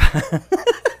 where did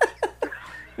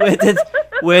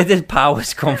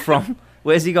Powers come from?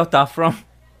 Where's he got that from?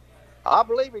 I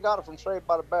believe he got it from Saved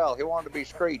by the Bell. He wanted to be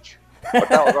Screech, but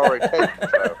that was already taken.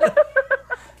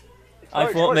 So.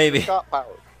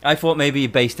 I thought maybe he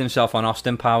based himself on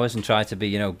Austin Powers and tried to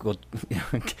be, good,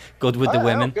 good with the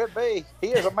women. Could be. He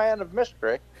is a man of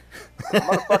mystery. The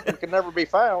motherfucker can never be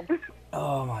found.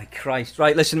 Oh my Christ!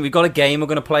 Right, listen, we've got a game we're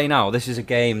going to play now. This is a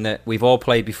game that we've all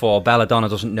played before. Belladonna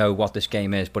doesn't know what this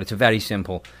game is, but it's very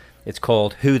simple. It's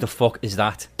called Who the Fuck Is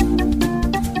That?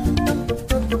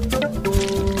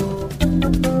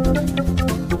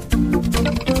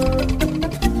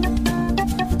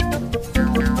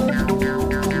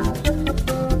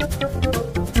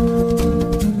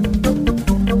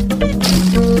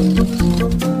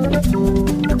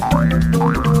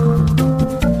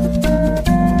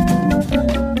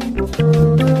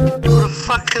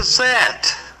 Is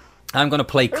that? I'm going to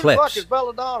play Who clips. the fuck is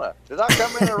Belladonna? Did I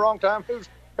come in at the wrong time? Who's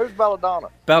Belladonna?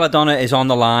 Belladonna is on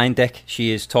the line, Dick.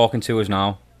 She is talking to us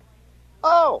now.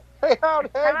 Oh, hey, howdy,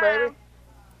 hey, baby.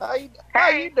 How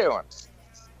you doing?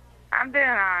 I'm doing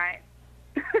all right.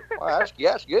 Well,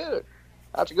 that's good.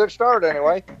 That's a good start,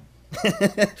 anyway.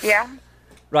 Yeah.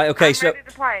 Right. Okay. I'm so ready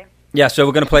to play. yeah. So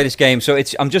we're going to play this game. So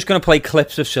I'm just going to play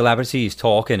clips of celebrities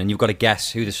talking, and you've got to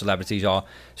guess who the celebrities are.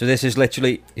 So this is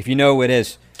literally, if you know who it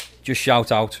is, just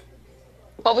shout out.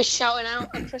 What we shouting out?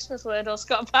 A Christmas word or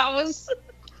Scott Powers?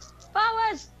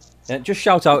 Powers! Just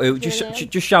shout out who.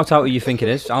 Just shout out who you think it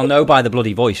is. I'll know by the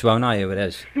bloody voice, won't I? Who it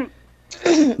is.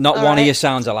 Not All one right. of you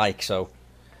sounds alike. So.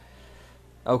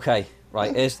 Okay.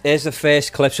 Right. Here's the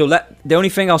first clip. So the only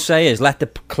thing I'll say is let the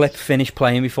clip finish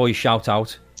playing before you shout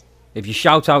out. If you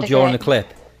shout out during the clip,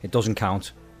 it doesn't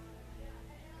count.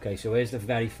 Okay. So here's the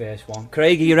very first one.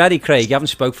 Craig, are you ready? Craig, you haven't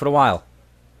spoke for a while.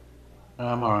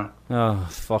 I'm alright. Oh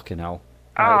fucking hell.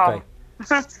 Oh. Right,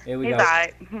 okay. Here we He's go. all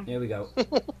right. Here we go.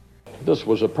 This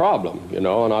was a problem, and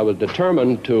I was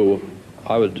determined to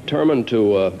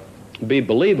be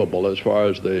believable as far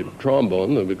as the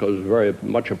trombone, because it was very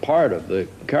much a part of the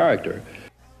character.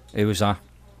 Who was that?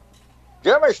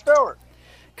 Jimmy Stewart.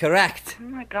 Correct. Oh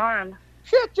my god.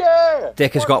 Shit, yeah.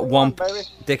 Dick has got one. Baby.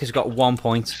 Dick has got 1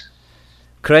 point.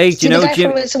 Craig, do you know the guy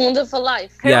Jim? from It's a Wonderful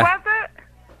Life? Who Yeah. was it?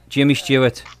 Jimmy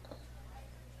Stewart.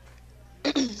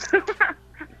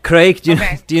 Craig, do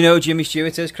you know who Jimmy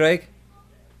Stewart is, Craig?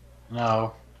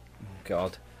 No.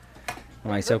 God.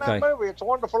 Right, It's in okay. that movie, It's a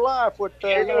Wonderful Life with the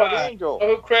angel.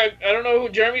 Oh, Craig, I don't know who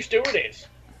Jeremy Stewart is.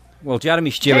 Well,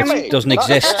 Jeremy Stewart Jimmy, doesn't not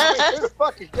exist. Jeremy. Who the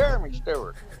fuck is Jeremy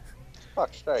Stewart?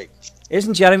 Fuck's sake.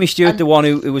 Isn't Jeremy Stewart the one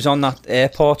who was on that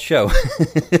airport show?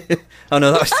 Oh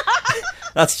no,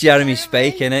 that's Jeremy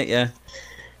Spake, innit? Yeah.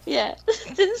 Yeah.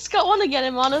 Didn't Scott want to get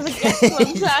him on as a guest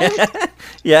one time?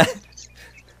 Yeah.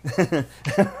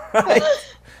 Right.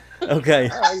 Okay.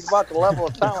 Oh, he's about the level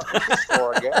of talent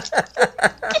for again.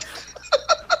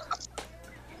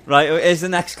 Right, here's the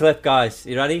next clip, guys.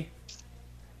 You ready?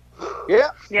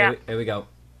 Yeah. Yeah. Here we go.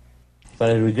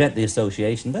 But I regret the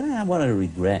association. But what I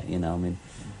regret, you know, I mean,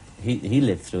 he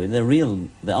lived through it.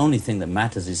 The only thing that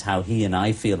matters is how he and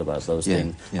I feel about those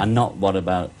things, and not what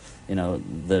about, you know,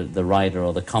 the writer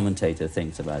or the commentator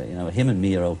thinks about it. You know, him and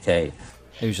me are okay.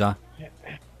 Who's that?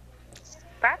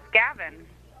 That's Gavin.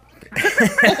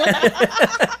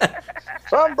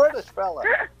 Some British fella.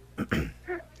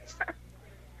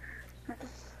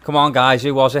 Come on, guys.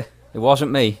 Who was it? It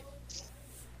wasn't me.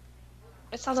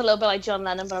 It sounds a little bit like John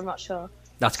Lennon, but I'm not sure.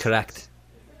 That's correct.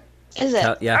 Is it?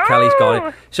 Kelly's got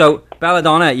it. So,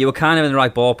 Belladonna, you were kind of in the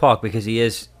right ballpark because he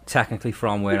is technically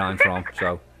from where I'm from.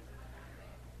 So,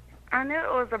 I knew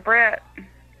it was a Brit.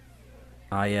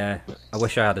 I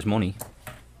wish I had his money.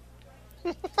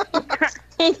 I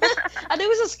knew it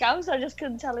was a Scouse, I just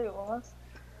couldn't tell who it was.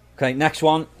 Okay, next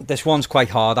one. This one's quite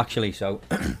hard, actually. So,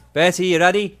 Bertie, you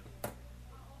ready?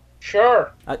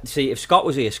 Sure. See, if Scott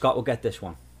was here, Scott will get this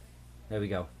one. There we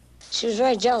go. She was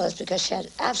very jealous because she had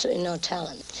absolutely no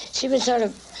talent. She would sort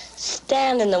of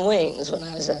stand in the wings when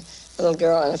I was a little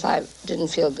girl, and if I didn't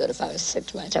feel good, if I was sick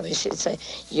to my tummy, she'd say,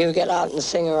 "You get out and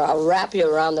sing, or I'll wrap you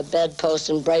around the bedpost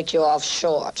and break you off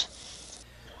short."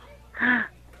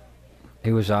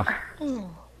 Who was that?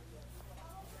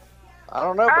 I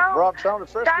don't know, but Rob sounded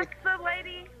frisky.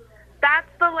 That's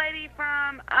the lady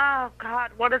from, oh,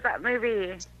 God, what is that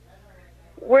movie?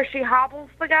 Where she hobbles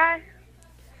the guy?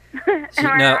 See,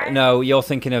 no, you're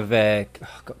thinking of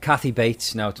Kathy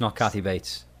Bates. No, it's not Kathy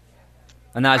Bates.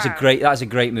 And that is a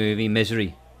great movie,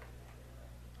 Misery.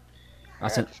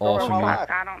 That's an awesome movie.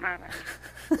 I don't know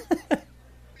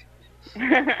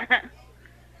that.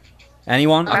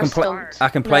 Anyone? I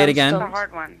can play it again. It's a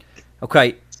hard one.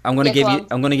 Okay, I'm gonna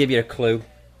give you a clue.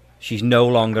 She's no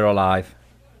longer alive.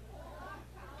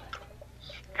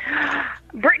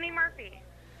 Brittany Murphy.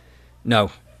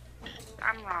 No.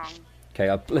 I'm wrong. Okay,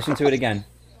 I'll listen to it again.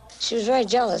 She was very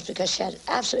jealous because she had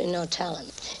absolutely no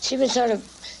talent. She would sort of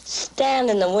stand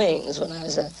in the wings when I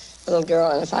was a little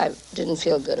girl, and if I didn't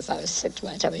feel good, if I was sick to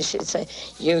my tummy, she'd say,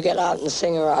 "You get out and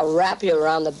sing, or I'll wrap you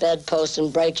around the bedpost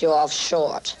and break you off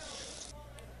short."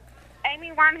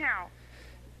 Amy Winehouse.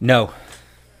 No.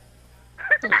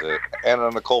 Is it Anna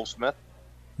Nicole Smith?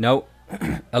 No.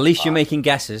 At least you're making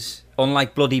guesses.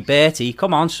 Unlike bloody Bertie.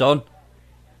 Come on, son.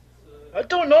 I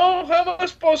don't know. How am I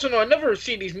supposed to know? I never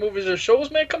see these movies or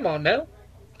shows, man. Come on now.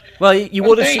 Well, you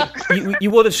would have seen.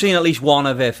 You would have seen at least one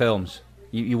of her films.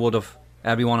 You would have.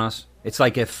 Everyone has. It's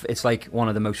like one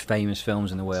of the most famous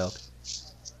films in the world.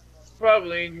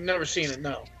 Probably never seen it.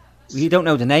 No. You don't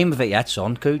know the name of it yet,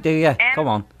 son. Do you? Come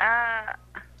on.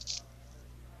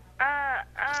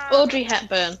 Audrey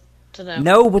Hepburn. Don't know.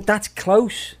 No, but that's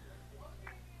close.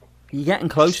 You're getting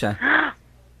closer.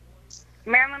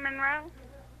 Marilyn Monroe.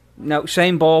 No,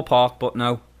 same ballpark, but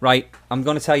no. Right, I'm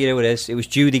going to tell you who it is. It was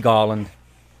Judy Garland.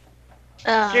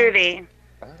 Judy.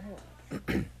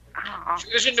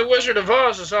 She was in The Wizard of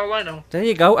Oz, that's all I know. There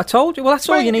you go. I told you. Well, that's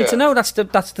all you need to know. That's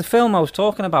the film I was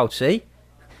talking about, see?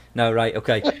 No, right,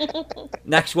 okay.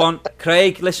 Next one.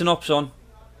 Craig, listen up, son.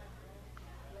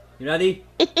 You ready?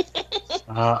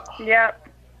 Yep.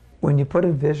 When you put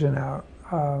a vision out,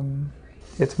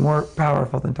 it's more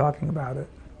powerful than talking about it.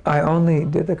 I only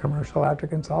did the commercial after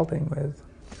consulting with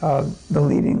the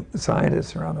leading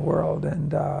scientists around the world,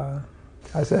 and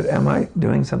I said, "Am I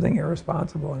doing something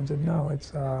irresponsible?" And said, "No,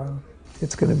 it's going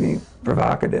to be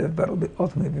provocative, but it'll be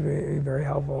ultimately be very, very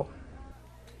helpful."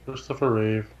 Christopher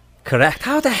Reeve. Correct.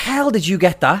 How the hell did you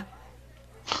get that?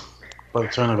 By the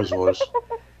tone of his voice.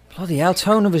 Bloody hell,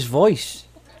 tone of his voice.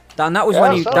 That was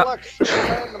when he.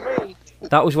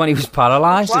 That was when he was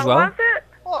paralysed as well.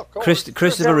 What was it?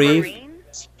 Christopher Reeve.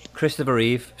 Christopher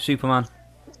Reeve, Superman.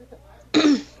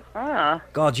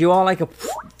 God, you are like a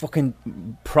fucking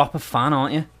proper fan,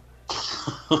 aren't you?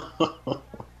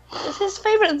 It's his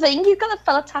favourite thing. You've got the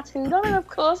fella tattooed on him, of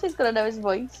course he's going to know his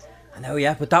voice. I know,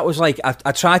 yeah, but that was like...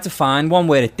 I tried to find one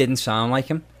where it didn't sound like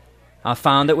him. I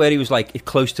found it where he was like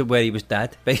close to where he was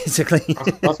dead, basically.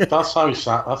 That's how he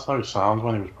sounds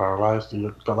when he was paralysed. He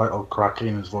got that little cracky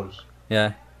in his voice.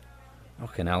 Yeah.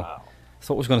 Fucking hell. Wow. I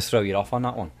thought I was going to throw you off on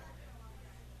that one.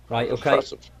 Right, okay.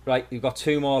 Right, you've got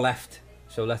two more left,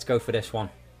 so let's go for this one.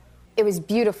 It was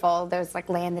beautiful. There was like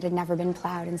land that had never been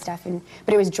plowed and stuff,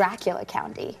 but it was Dracula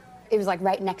County. It was like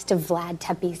right next to Vlad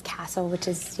Tepes castle, which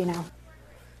is, you know.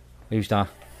 Who's that?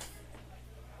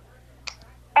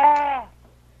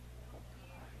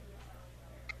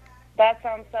 That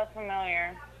sounds so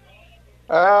familiar.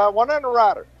 Winona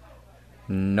Ryder.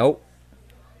 Nope.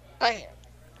 Damn.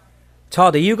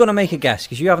 Todd, are you going to make a guess?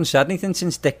 Because you haven't said anything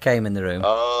since Dick came in the room.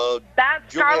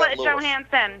 That's Scarlett Lewis.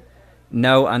 Johansson.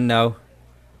 No and no.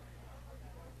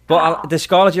 But the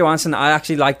Scarlett Johansson, I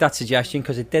actually like that suggestion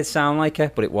because it did sound like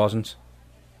it, but it wasn't.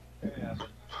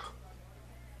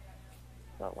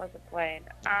 What was it played?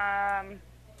 I'm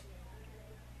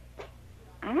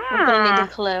gonna need a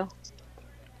clue.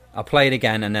 I'll play it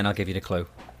again and then I'll give you the clue.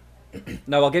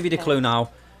 No, I'll give you the clue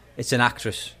now. It's an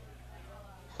actress.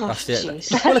 That's it.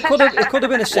 jeez. Well, it could have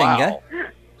been a singer. Wow.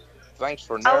 Thanks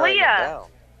for narrowing it down.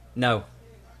 No.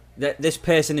 This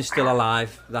person is still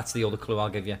alive. That's the other clue I'll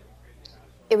give you.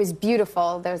 It was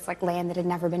beautiful. There was like land that had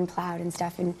never been plowed and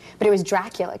stuff, but it was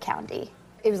Dracula County.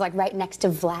 It was like right next to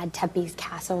Vlad Tepes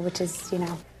castle, which is, you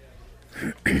know.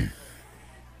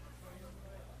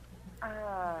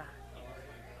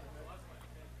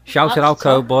 Shout it out,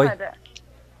 Cowboy.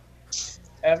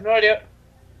 I have no idea.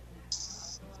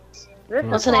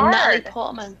 What's her name? Natalie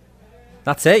Portman.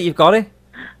 That's it. You've got it.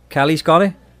 Kelly's got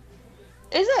it.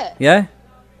 Is it? Yeah.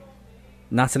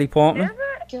 Natalie Portman.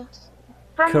 Good.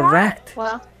 Correct.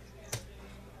 Well,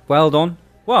 Well done.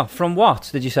 What? From what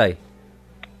did you say?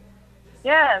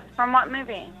 Yes, from what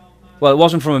movie? Well, it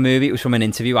wasn't from a movie. It was from an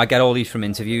interview. I get all these from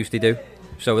interviews. They do.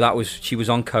 So she was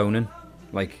on Conan,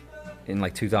 like in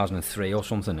 2003 or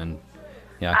something, and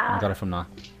yeah, I got it from that.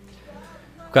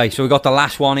 Okay, so we got the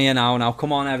last one here now. Now,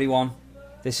 come on, everyone.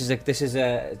 This is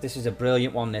a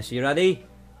brilliant one. This. Are you ready?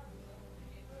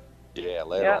 Yeah,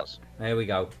 lay it on us. There we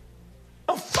go.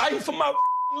 I'm fighting for my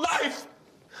life.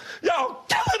 Y'all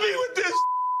killing me with this.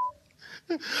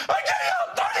 I gave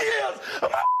y'all 30 years of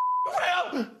my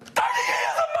career. 30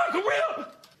 years of my career.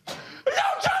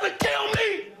 Y'all trying to kill me.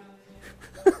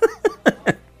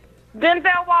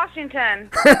 Denzel Washington.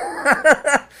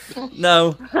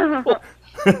 No.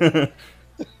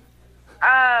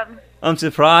 I'm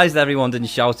surprised everyone didn't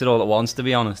shout it all at once, to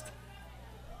be honest.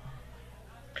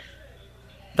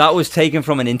 That was taken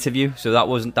from an interview, so that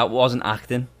wasn't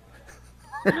acting.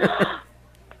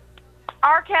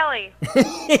 R. Kelly.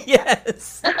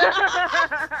 Yes.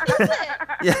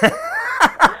 Yeah.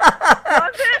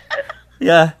 Was it?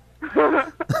 Yeah.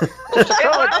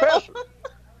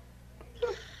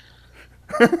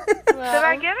 Did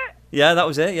I get it? Yeah, that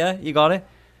was it. Yeah, you got it.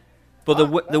 But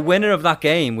the winner of that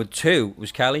game with 2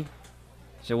 was Kelly.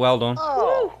 So well done.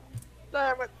 Oh,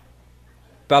 damn it.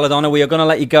 Belladonna, we are going to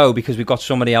let you go because we've got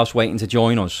somebody else waiting to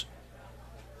join us.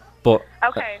 But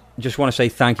Okay. just want to say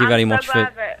thank you very I'm so much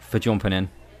glad that- for jumping in.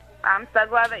 I'm so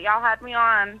glad that y'all had me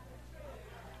on.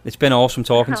 It's been awesome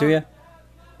talking to you.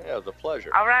 Yeah, it was a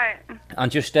pleasure. All right.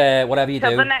 And just whatever you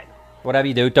Till do, the next. whatever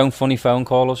you do, don't funny phone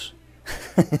call us.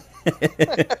 All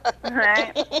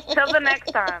right. Till the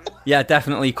next time. Yeah,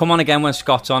 definitely. Come on again when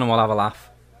Scott's on and we'll have a laugh.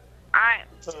 All right.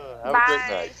 Have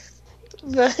Bye. a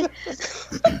good night.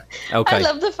 Okay. I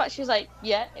love the fact she was like,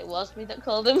 yeah, it was me that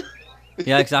called him.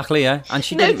 Yeah, exactly, yeah. And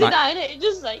she No didn't mind. denying it,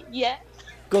 just like, yeah.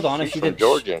 Good on her. She's She from didn't.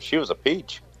 Georgia, and she was a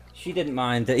peach. She didn't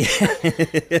mind.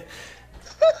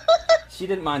 She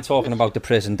didn't mind talking about the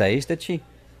prison days, did she?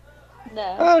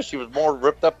 No. She was more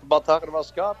ripped up about talking about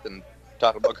Scott than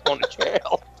talking about going to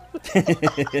jail.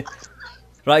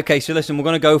 Right, okay, so listen, we're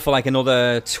going to go for like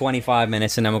another 25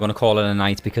 minutes and then we're going to call it a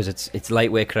night because it's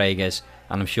late where Craig is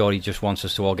and I'm sure he just wants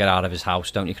us to all get out of his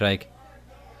house, don't you, Craig?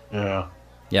 Yeah.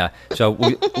 Yeah, so Are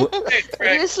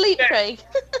you asleep, Craig?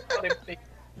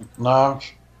 No.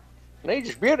 He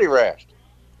just beauty rashed.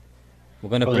 we're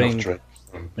going to Well, bring... enough drink.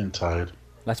 I've been tired.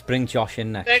 Let's bring Josh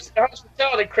in next. Thanks for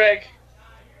hospitality, Craig.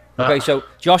 Okay, so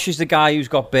Josh is the guy who's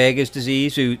got Berger's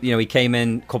disease, who, you know, he came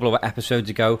in a couple of episodes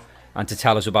ago and to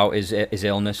tell us about his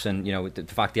illness and, you know, the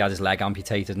fact he had his leg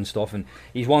amputated and stuff, and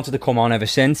he's wanted to come on ever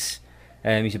since.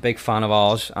 He's a big fan of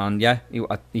ours, and yeah,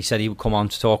 he said he would come on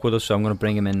to talk with us, so I'm going to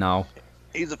bring him in now.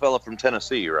 He's a fella from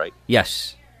Tennessee, right?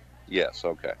 Yes. Yes,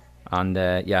 okay. And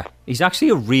yeah, he's actually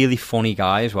a really funny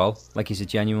guy as well. Like, he's a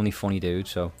genuinely funny dude,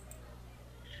 so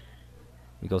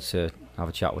we got to have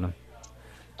a chat with him.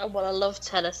 Oh, well, I love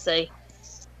Tennessee.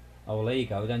 Oh, well, there you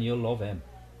go, then you'll love him.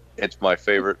 It's my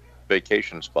favorite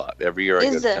vacation spot. Every year I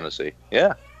go Is to it? Tennessee.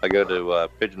 Yeah, I go to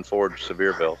Pigeon Forge,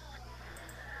 Sevierville.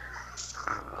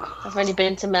 I've only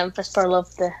been to Memphis, but I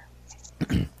love the...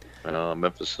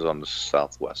 Memphis is on the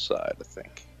southwest side, I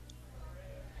think.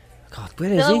 God,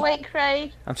 where is No, he? wait,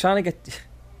 Craig. I'm trying to get...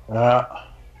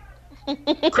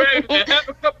 Craig, man, have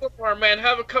a couple more, man.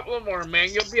 Have a couple more, man.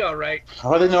 You'll be all right.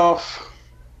 I've had enough.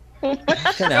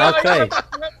 Hell, Craig.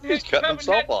 He's cutting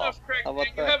himself off. How about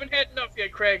You that? haven't had enough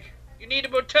yet, Craig. You need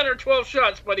about 10 or 12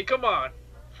 shots, buddy. Come on.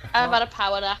 I've had a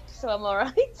power nap, so I'm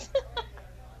alright.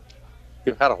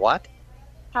 You've had a what?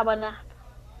 Power nap.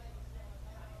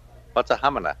 What's a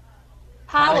hamana?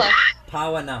 Power.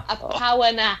 Power nap. A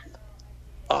power nap.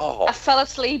 Oh. I fell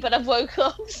asleep and I've woke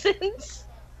up since.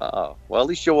 Oh. Well, at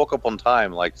least you woke up on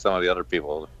time, like some of the other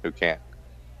people who can't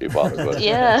be bothered with it.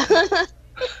 Yeah.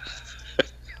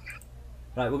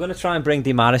 Right, we're going to try and bring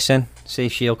Demaris in, see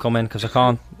if she'll come in, because I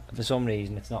can't, for some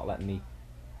reason, it's not letting me.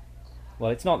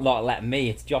 Well, it's not letting me,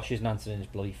 it's Josh isn't answering his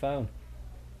bloody phone.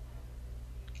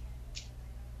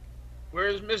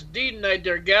 Where's Miss D tonight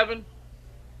there, Gavin?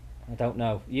 I don't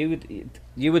know. You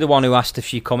were the one who asked if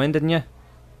she'd come in, didn't you?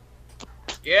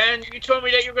 Yeah, and you told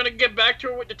me that you're going to get back to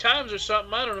her with the times or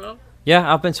something. I don't know.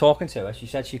 Yeah, I've been talking to her. She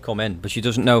said she'd come in, but she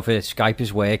doesn't know if Skype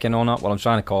is working or not. Well, I'm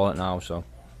trying to call it now, so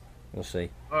we'll see.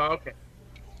 Oh, okay.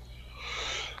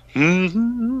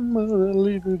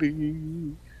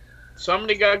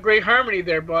 Somebody got great harmony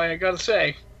there, boy, I gotta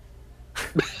say.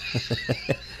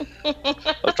 I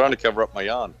was trying to cover up my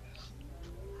yawn.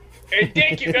 Hey,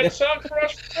 Dick, you got a song for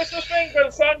us for Christmas, man? You got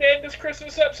a song to end this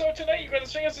Christmas episode tonight? You gonna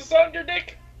sing us a song there,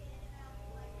 Dick?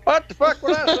 What the fuck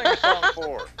would I sing a song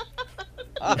for?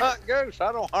 I'm not Goose.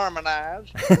 I don't harmonize.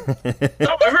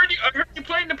 No, I heard you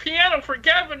playing the piano for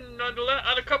Gavin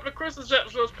on a couple of Christmas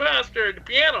episodes past there, the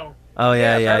piano. Oh,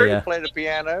 yeah. I heard you play the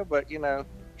piano, but,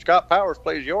 Scott Powers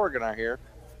plays the organ, I hear.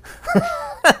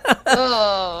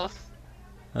 Oh.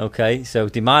 Okay, so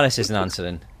Demaris isn't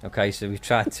answering. Okay, so we've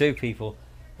tried two people.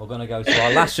 We're going to go to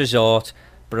our last resort,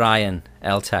 Brian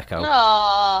El Teco.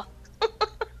 Aww.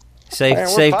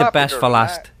 Save the best for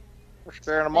last. We're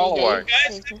scaring them all away.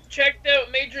 Guys, checked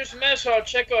out Major's Mess Hall.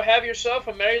 Check out Have Yourself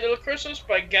a Merry Little Christmas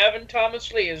by Gavin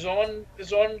Thomas Lee. His own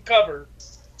cover.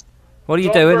 What are you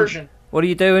His own doing? version. What are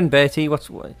you doing, Bertie? What?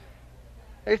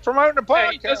 He's promoting the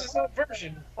podcast. He does his own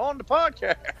version. On the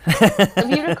podcast. Have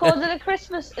you recorded a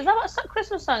Christmas? Is that what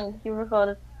Christmas song you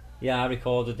recorded? Yeah, I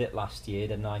recorded it last year,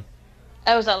 didn't I?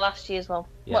 Oh, was that last year's one?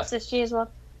 Yeah. What's this year's one?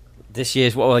 This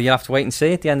year's well, you'll have to wait and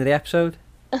see at the end of the episode.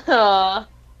 Aww.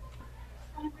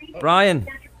 Brian.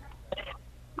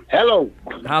 Hello.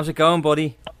 How's it going,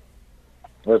 buddy?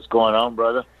 What's going on,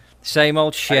 brother? Same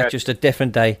old shit, just a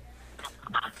different day.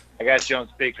 I got you on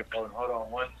speakerphone. Hold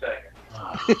on 1 second.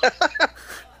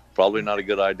 Probably not a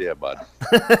good idea, bud.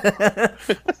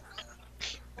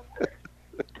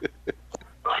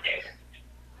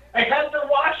 I had the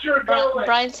washer going.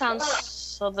 Brian sounds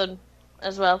southern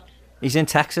as well. He's in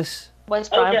Texas. Where's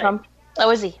Brian from?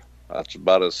 Oh, is he? That's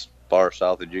about as far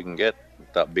south as you can get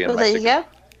without being Well, there Mexican.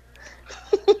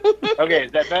 you go. Okay,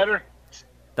 is that better?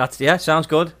 Sounds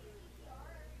good.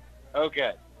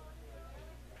 Okay.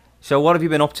 So what have you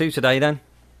been up to today then?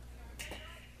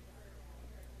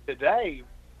 Today,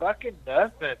 fucking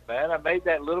nothing, man. I made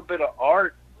that little bit of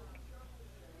art.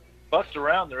 Fucked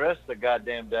around the rest of the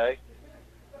goddamn day.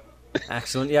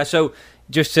 Excellent. Yeah. So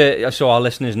just so our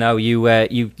listeners know,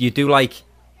 you do like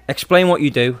explain what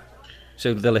you do,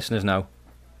 so the listeners know.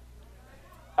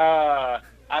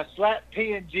 I slap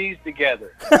P&Gs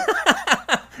together.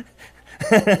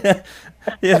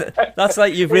 Yeah, that's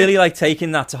like you've really like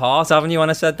taken that to heart, haven't you? When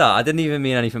I said that, I didn't even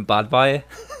mean anything bad by it.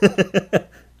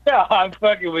 No, I'm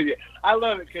fucking with you. I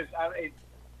love it because I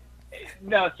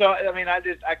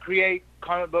create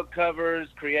comic book covers,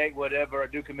 create whatever. I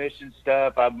do commission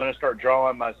stuff. I'm gonna start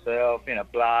drawing myself,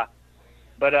 blah.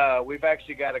 But we've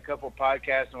actually got a couple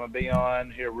podcasts I'm gonna be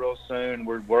on here real soon.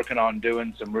 We're working on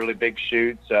doing some really big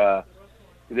shoots.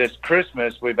 This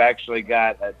Christmas, we've actually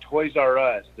got a Toys R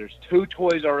Us. There's 2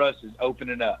 Toys R Us's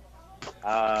opening up,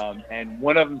 and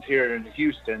one of them's here in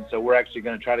Houston. So we're actually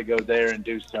going to try to go there and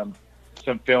do some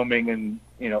filming and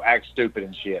act stupid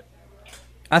and shit.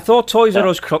 I thought Toys R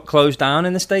Us closed down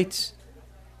in the States.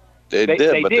 They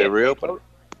did, but they reopened.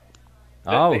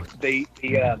 Oh, the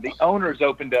owners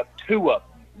opened up 2 of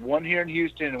them. One here in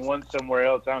Houston and one somewhere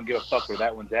else. I don't give a fuck where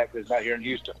that one's at because it's not here in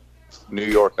Houston. New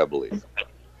York, I believe.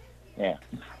 Yeah.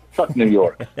 Fuck New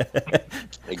York.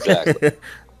 Exactly.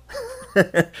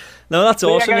 No, that's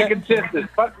awesome. I got consensus.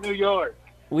 Fuck New York.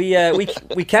 We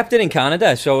kept it in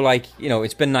Canada, so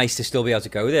it's been nice to still be able to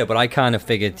go there. But I kind of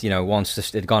figured, once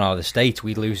it had gone out of the States,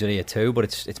 we'd lose it here too. But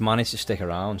it's managed to stick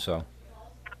around. So,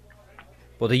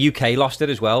 but the UK lost it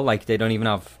as well. Like they don't even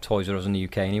have Toys R Us in the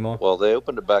UK anymore. Well, they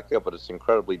opened it back up, but it's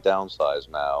incredibly downsized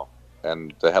now,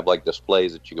 and they have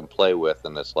displays that you can play with,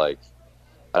 and it's I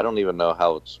don't even know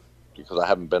how it's. Because I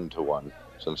haven't been to one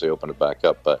since they opened it back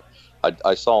up. But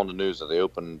I saw on the news that they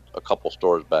opened a couple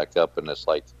stores back up, and it's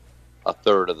a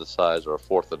third of the size or a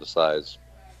fourth of the size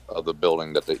of the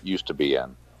building that it used to be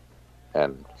in,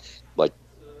 and like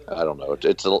I don't know,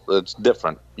 it's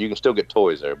different. You can still get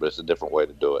toys there, but it's a different way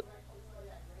to do it.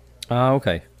 Oh,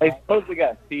 okay. They supposedly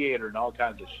got a theater and all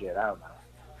kinds of shit. I don't know.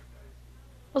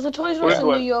 Was the Toys R Us in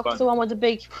New York the one with the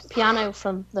big piano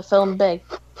from the film Big?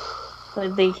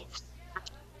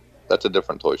 That's a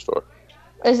different toy store.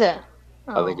 Is it?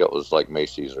 I think it was like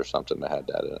Macy's or something that had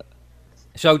that in it.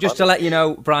 So just to let you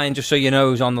know, Brian, just so you know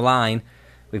who's on the line,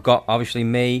 we've got obviously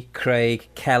me, Craig,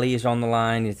 Kelly is on the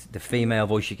line. It's the female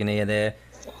voice you can hear there.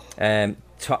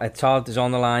 Todd is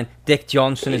on the line. Dick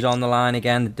Johnson is on the line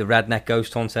again, the redneck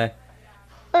ghost hunter.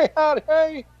 Hey, howdy,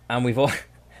 hey. And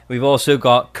we've also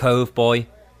got Cove Boy.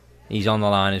 He's on the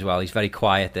line as well. He's very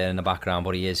quiet there in the background,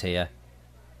 but he is here.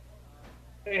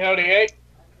 Hey, howdy, hey.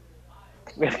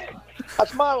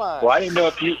 That's my line. Well, I didn't know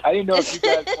if you guys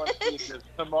wanted me to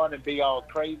come on and be all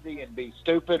crazy and be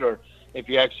stupid, or if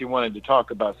you actually wanted to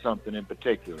talk about something in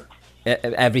particular.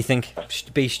 Everything.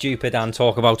 Be stupid and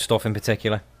talk about stuff in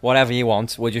particular. Whatever you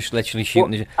want. We're just literally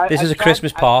shooting. This is a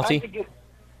Christmas party.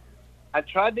 I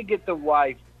tried to get the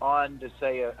wife on to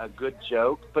say a good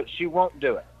joke, but she won't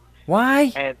do it.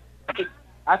 Why? And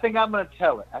I think I'm going to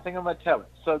tell it.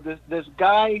 So this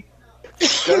guy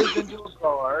goes into a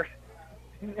bar.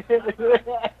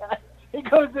 He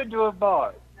goes into a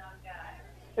bar.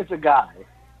 It's a guy.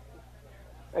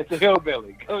 It's a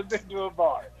hillbilly. Goes into a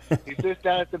bar. He sits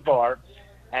down at the bar,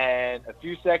 and a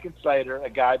few seconds later, a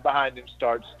guy behind him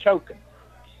starts choking.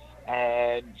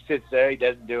 And sits there. He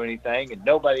doesn't do anything, and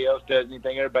nobody else does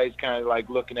anything. Everybody's kind of like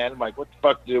looking at him like, what the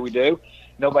fuck do we do?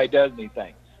 Nobody does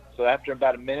anything. So after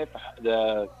about a minute,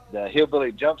 the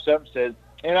hillbilly jumps up and says,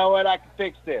 you know what, I can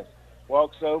fix this.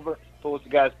 Walks over, pulls the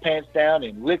guy's pants down,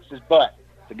 and licks his butt.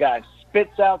 The guy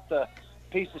spits out the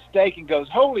piece of steak and goes,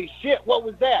 holy shit, what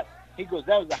was that? He goes,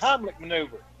 that was a Heimlich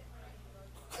maneuver.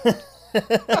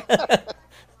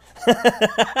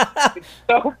 It's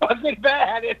so fucking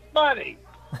bad, it's funny.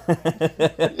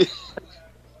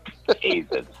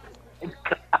 Jesus.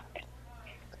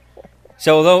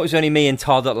 So although it was only me and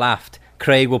Todd that laughed,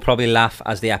 Craig will probably laugh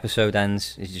as the episode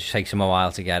ends. It just takes him a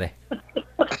while to get it.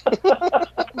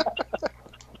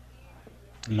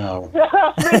 No.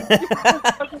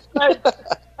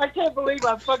 I can't believe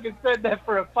I fucking said that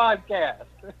for a podcast.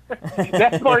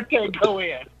 That part can't go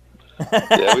in.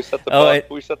 Yeah, we set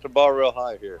the bar real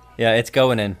high here. Yeah, it's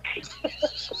going in.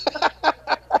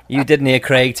 You didn't hear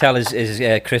Craig tell his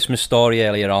Christmas story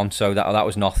earlier on, so that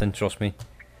was nothing, trust me.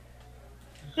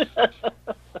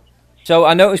 So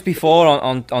I noticed before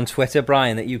on Twitter,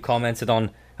 Brian, that you commented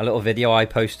on a little video I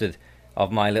posted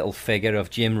of my little figure of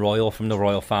Jim Royal from the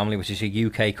Royal Family, which is a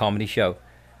UK comedy show,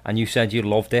 and you said you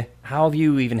loved it. How have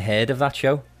you even heard of that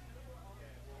show?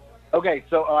 Okay,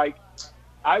 so I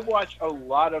watch a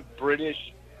lot of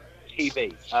British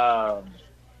TV.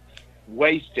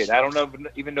 Wasted. I don't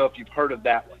even know if you've heard of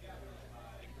that one.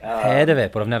 Heard of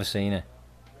it, but I've never seen it.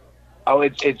 Oh,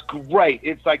 it's great.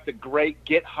 It's like the great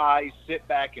get high, sit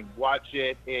back and watch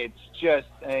it. It's just,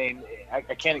 I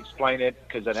can't explain it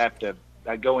because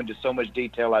I'd go into so much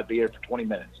detail. I'd be here for 20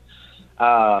 minutes.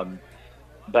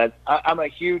 But I'm a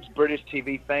huge British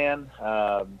TV fan.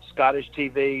 Scottish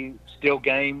TV, still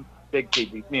game, big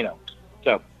TV,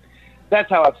 So that's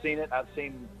how I've seen it. I've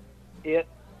seen it,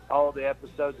 all the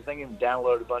episodes. I think I even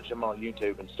downloaded a bunch of them on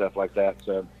YouTube and stuff like that.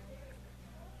 So.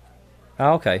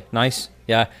 Oh, okay, nice.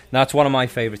 Yeah, that's one of my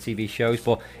favourite TV shows,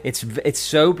 but it's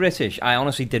so British. I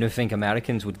honestly didn't think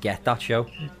Americans would get that show.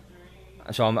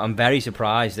 So I'm very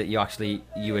surprised that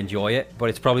you enjoy it, but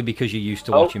it's probably because you're used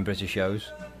to watching British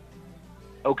shows.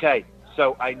 Okay,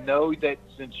 so I know that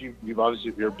since you've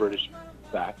obviously, you're a British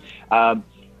guy,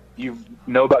 you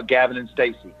know about Gavin and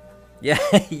Stacey. Yeah,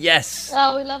 yes.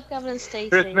 Oh, we love Gavin and Stacey.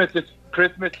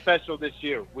 Christmas special this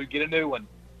year. We get a new one.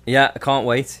 Yeah, I can't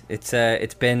wait. It's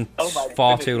been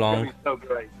far too long. It's so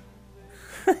great.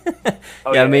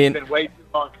 Yeah, it's been way too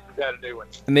long since we got a new one.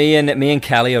 Me and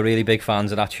Kelly are really big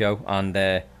fans of that show,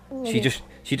 and she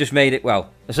just made it.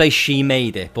 Well, I say she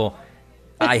made it, but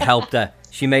I helped her.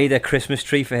 She made a Christmas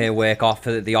tree for her work off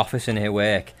for the office in her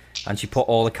work, and she put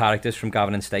all the characters from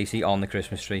Gavin and Stacey on the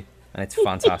Christmas tree, and it's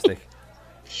fantastic.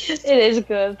 It is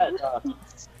good.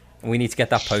 We need to get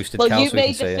that posted. Well, Cal, you so made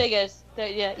we can the see figures.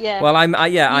 Yeah. Well,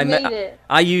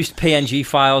 I used PNG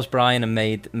files, Brian, and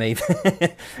made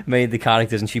the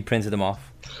characters, and she printed them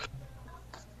off.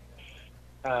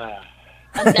 And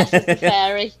Ness is the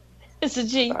fairy. It's a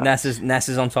G. Ness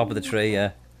is on top of the tree.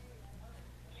 Yeah.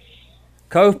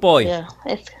 Cove Boy. Yeah.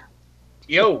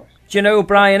 Yo. Do you know who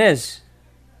Brian is?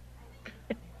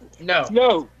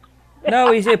 No.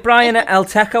 No, he's Brian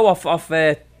Elteco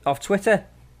off Twitter.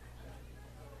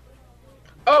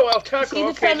 Oh, El Teco. Is he the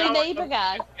okay, friendly now- neighbor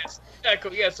guy? Yes,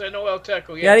 Teco. Yes, I know El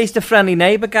Teco. Yeah, Yeah. he's the friendly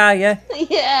neighbour guy, yeah?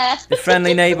 Yeah. The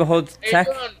friendly neighbourhood tech.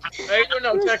 How you doing,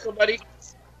 El Teco, buddy?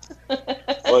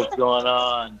 What's going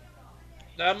on?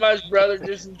 Not much, brother.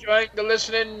 Just enjoying the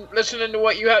listening to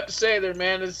what you have to say there,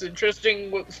 man. It's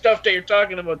interesting stuff that you're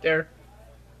talking about there.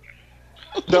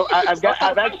 So I've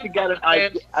actually got an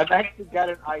idea. I've actually got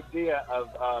an idea of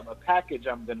a package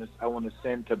I want to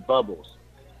send to Bubbles,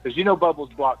 because you know Bubbles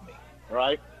blocked me,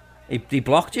 right? He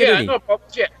blocked you, Yeah, did I he? know,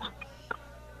 Bubbles, yeah.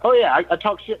 Oh yeah, I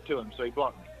talked shit to him, so he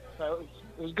blocked me. So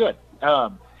it was good. So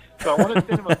I want to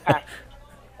send him a package,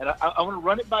 and I want to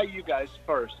run it by you guys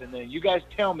first, and then you guys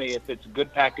tell me if it's a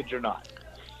good package or not.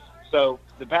 So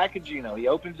the package, he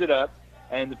opens it up,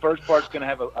 and the first part's going to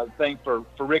have a thing for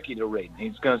Ricky to read.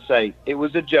 He's going to say, "It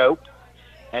was a joke,"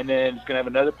 and then it's going to have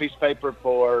another piece of paper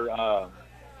for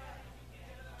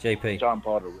JP. John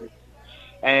Paul to read.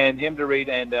 And him to read,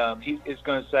 and he is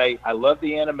going to say, "I love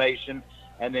the animation,"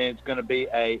 and then it's going to be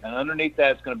and underneath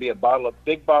that, it's going to be a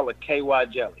big bottle of KY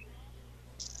jelly.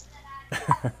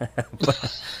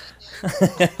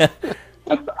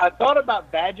 I thought about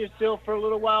Vagisil for a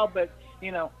little while, but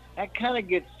that kind of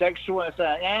gets sexual. And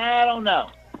I don't know.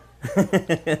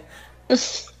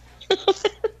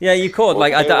 Yeah, you could.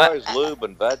 Like, KY's lube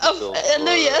and Vagisil. I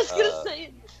know, yeah, I was going to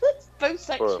say, it's both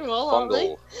sexual, aren't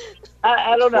they?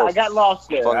 I don't know. I got lost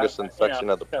there. Fungus infection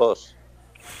of the puss.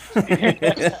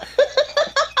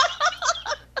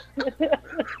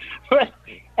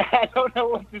 I don't know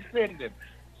what to send him.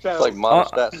 So, It's like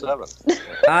Monostat 7.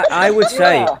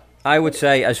 I would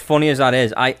say, as funny as that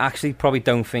is, I actually probably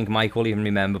don't think Mike will even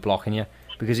remember blocking you,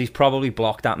 because he's probably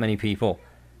blocked that many people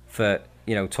for,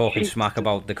 talking smack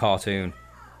about the cartoon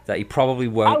that he probably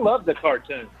won't. I love the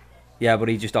cartoon. Yeah, but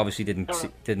he just obviously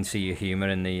didn't see your humour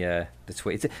in the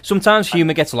tweet. Sometimes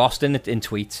humour gets lost in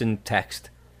tweets and text.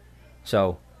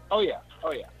 So. Oh yeah.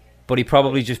 But he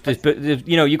probably just,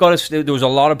 you got to. There was a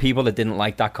lot of people that didn't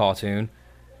like that cartoon,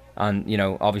 and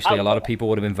obviously a lot of people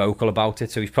would have been vocal about it.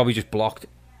 So he's probably just blocked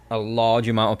a large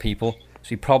amount of people. So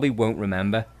he probably won't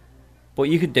remember. But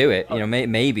you could do it.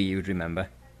 Maybe you would remember.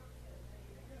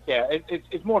 Yeah,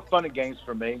 it's more fun and games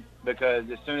for me, because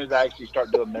as soon as I actually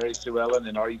start doing Mary Sue Ellen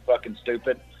and Are You Fucking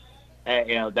Stupid,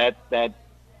 that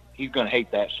he's gonna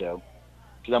hate that show,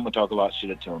 because I'm gonna talk a lot of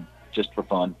shit to him just for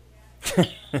fun.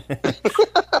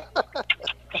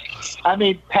 I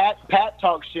mean, Pat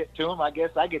talks shit to him. I guess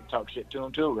I get to talk shit to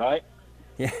him too, right?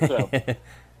 Yeah. So.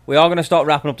 We are going to start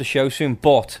wrapping up the show soon,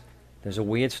 but there's a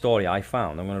weird story I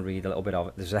found. I'm going to read a little bit of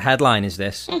it. There's a headline is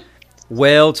this: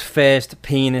 World's first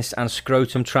penis and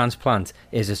scrotum transplant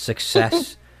is a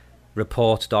success,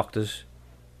 reports doctors.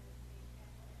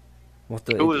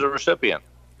 Who was the recipient?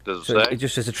 Does it say? It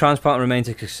just says the transplant remains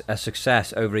a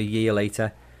success over a year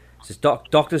later. It says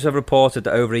doctors have reported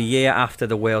that over a year after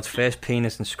the world's first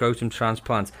penis and scrotum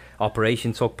transplant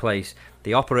operation took place,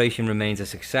 the operation remains a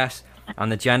success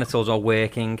and the genitals are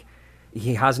working.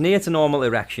 He has near to normal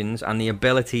erections and the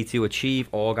ability to achieve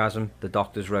orgasm, the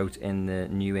doctors wrote in the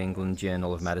New England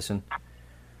Journal of Medicine.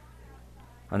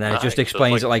 And then it just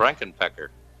explains so it like Frankenpecker.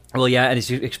 Well, yeah, and it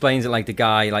explains it like the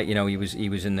guy, like, he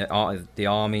was in the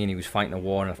army and he was fighting a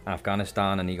war in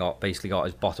Afghanistan, and he basically got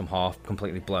his bottom half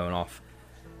completely blown off.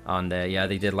 And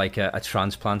they did like a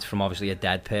transplant from obviously a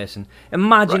dead person.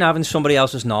 Imagine having somebody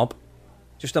else's knob.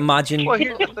 Just imagine. Well,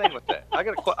 here's the thing with that. I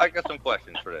got some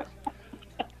questions for this.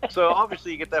 So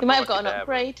obviously you get that. You might have got an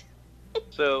upgrade.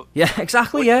 So yeah,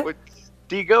 exactly. Yeah.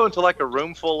 Do you go into like a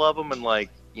room full of them and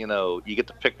you get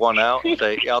to pick one out and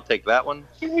say, "Yeah, I'll take that one,"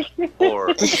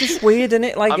 or it's just weird, isn't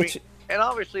it? Like, and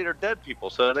obviously they're dead people,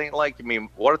 so it ain't like,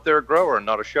 what if they're a grower and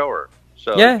not a shower?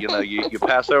 So yeah. You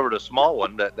pass over the small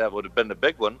one that would have been the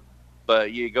big one,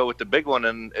 but you go with the big one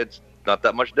and it's not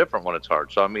that much different when it's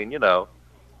hard. So maybe I'm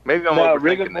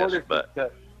overthinking this,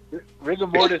 but rigor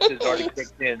mortis has already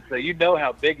kicked in, so you know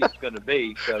how big it's going to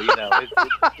be. So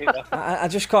I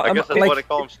just can't. I guess that's why they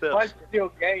call them still. Once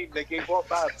still game, they can walk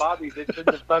by a Bobby that's in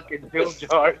the fucking pill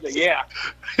jar. So, yeah.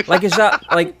 Like, is that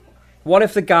like? What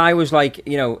if the guy was like,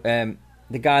 the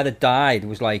guy that died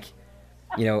was like,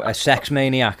 a sex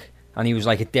maniac, and he was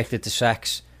like addicted to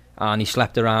sex, and he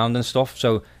slept around and stuff.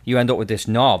 So you end up with this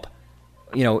knob.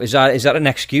 Is that an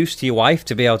excuse to your wife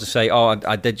to be able to say, "Oh,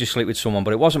 I did just sleep with someone,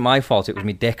 but it wasn't my fault. It was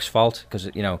my dick's fault because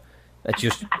it's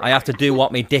just I have to do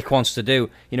what my dick wants to do."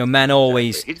 Men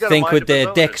always think with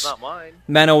their dicks.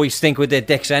 Men always think with their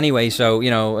dicks ananyway. So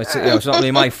it's not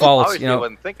really my fault. Obviously, I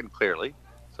wasn't thinking clearly.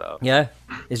 So yeah,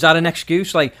 is that an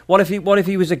excuse? Like, what if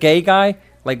he was a gay guy?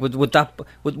 Like,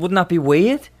 wouldn't that be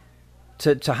weird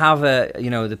to have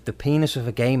the penis of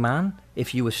a gay man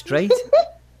if you were straight?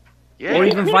 Yeah. Or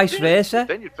even vice versa.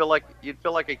 Then you'd feel like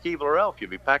a Keebler elf. You'd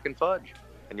be packing fudge,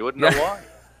 and you wouldn't know why.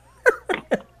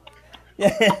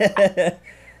 Yeah.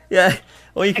 Yeah.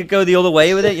 Or you could go the other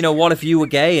way with it. You know, what if you were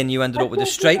gay and you ended up with a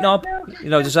straight knob? You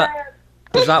know, does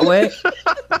that work?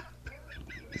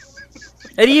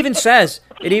 It even says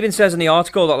in the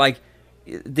article that, like,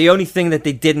 the only thing that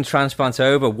they didn't transplant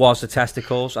over was the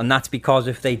testicles, and that's because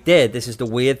if they did, this is the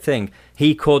weird thing,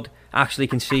 he could actually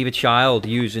conceive a child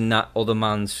using that other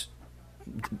man's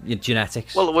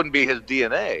genetics. Well, it wouldn't be his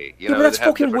DNA. Yeah, but that's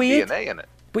fucking weird. DNA in it.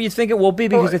 But you'd think it would be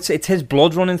because it's his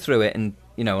blood running through it, and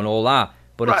you know, and all that.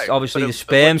 But it's obviously the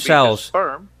sperm cells.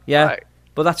 Sperm. Yeah, right.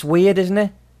 But that's weird, isn't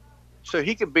it? So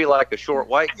he could be like a short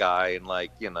white guy, and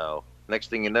like, you know, next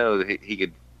thing you know, he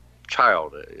could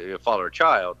father a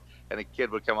child, and a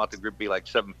kid would come out the group be like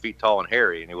 7 feet tall and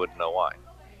hairy, and he wouldn't know why.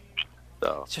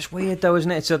 So it's just weird, though,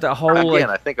 isn't it? It's the whole. Again,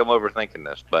 I think I'm overthinking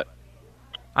this, but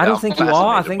I don't think you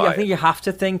are. I think you have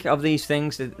to think of these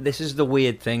things. This is the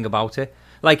weird thing about it.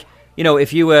 Like, you know,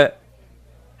 if you were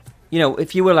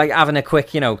like having a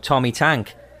quick, you know, Tommy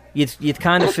Tank, you'd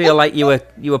kind of feel like you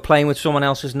were playing with someone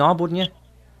else's knob, wouldn't you?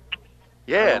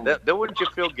 Yeah, that wouldn't you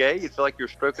feel gay? You'd feel like you're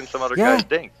stroking some other guy's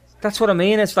dink. That's what I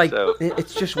mean. It's like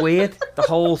it's just weird. The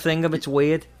whole thing of it's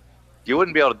weird. You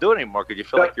wouldn't be able to do it anymore because you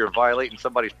feel like you're violating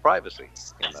somebody's privacy.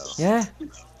 You know? Yeah.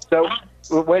 So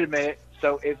wait a minute.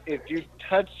 So if you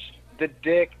touch the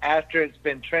dick after it's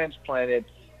been transplanted,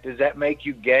 does that make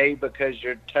you gay because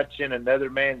you're touching another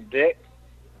man's dick?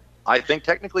 I think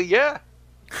technically, yeah.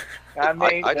 I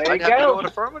mean, I'd there you have to go. go in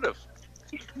affirmative.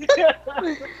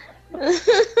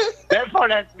 That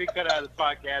part has to be cut out of the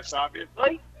podcast,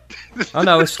 obviously. Oh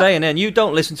no, it's staying in. You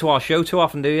don't listen to our show too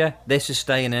often, do you? This is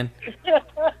staying in.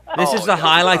 This is the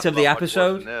highlight of the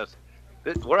episode.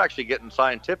 We're actually getting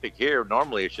scientific here.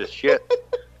 Normally it's just shit,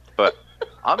 but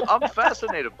I'm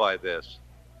fascinated by this.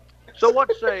 So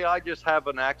let's say I just have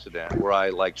an accident where I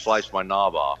like slice my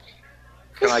knob off.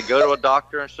 Can I go to a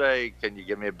doctor and say, can you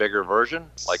give me a bigger version?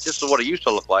 Like, this is what it used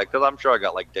to look like, because I'm sure I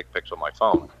got like dick pics on my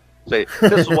phone. Say,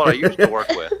 this is what I used to work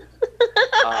with.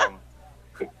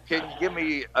 Can you give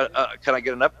me can I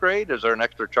get an upgrade? Is there an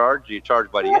extra charge? Do you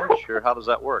charge by the inch, or how does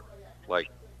that work? Like,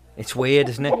 it's weird,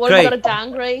 isn't it? What about a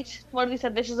downgrade? What if he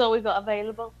said this is all we've got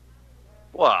available?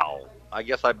 Well, I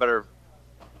guess I better.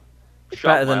 It's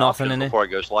better than nothing, innit? Before I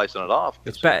go slicing it off.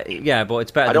 It's better, yeah, but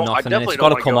it's better than nothing. It's got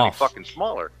to come off. Fucking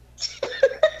smaller.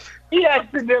 He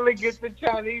accidentally gets the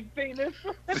Chinese penis.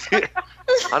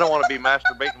 I don't want to be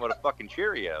masturbating with a fucking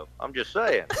Cheerio. I'm just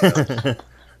saying.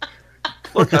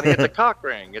 Look, honey, it's a cock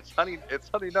ring. It's honey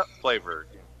nut flavored.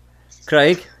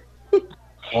 Craig,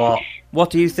 what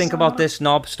do you think about this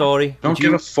knob story? Don't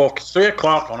give a fuck. It's 3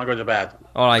 o'clock. I want to go to bed.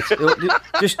 All right,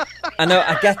 I know,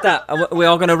 I get that. We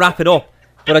are going to wrap it up,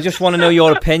 but I just want to know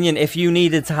your opinion. If you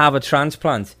needed to have a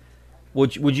transplant,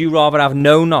 would you rather have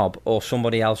no knob or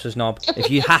somebody else's knob? If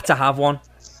you had to have one.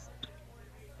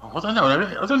 I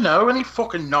don't know. Any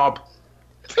fucking knob.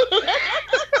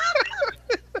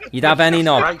 You'd have any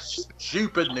knob. Right,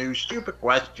 stupid news, stupid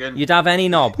question. You'd have any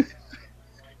knob.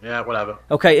 Yeah, whatever.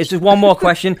 Okay, it's just one more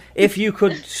question. If you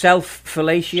could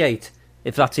self-fellatiate,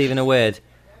 if that's even a word,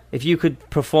 if you could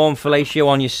perform fellatio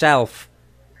on yourself,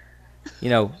 you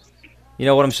know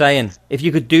what I'm saying? If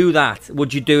you could do that,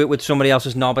 would you do it with somebody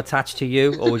else's knob attached to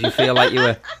you, or would you feel like you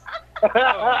were...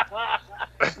 Now,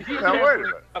 wait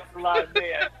a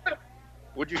minute.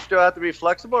 Would you still have to be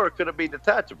flexible, or could it be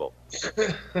detachable?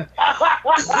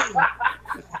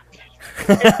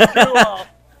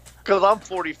 Because I'm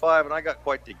 45 and I got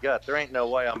quite the gut. There ain't no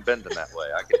way I'm bending that way.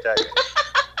 I can tell you.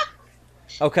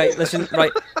 Okay, listen,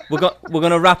 right. We're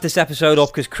gonna wrap this episode up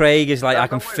because Craig is like, I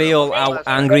can feel how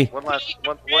angry. One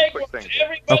quick thing.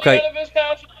 Everybody out of his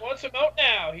house wants him out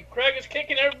now. Craig is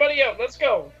kicking everybody out. Let's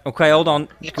go. Okay, hold on.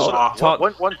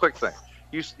 One quick thing.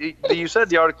 You said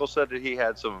the article said that he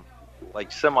had some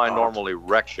like semi-normal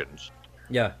erections.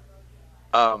 Yeah.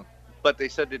 But they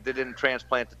said that they didn't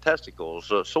transplant the testicles.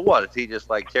 So what? Is he just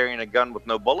like carrying a gun with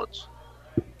no bullets?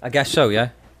 I guess so, yeah.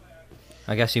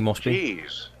 I guess he must be.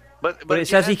 Jeez. But it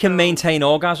says he can maintain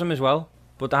orgasm as well.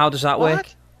 But how does that work?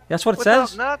 That's what it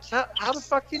says. Nuts? How the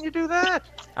fuck can you do that?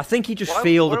 I think you just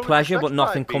feel the pleasure, but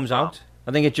nothing comes out.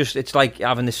 I think it's like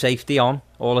having the safety on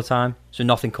all the time, so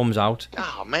nothing comes out.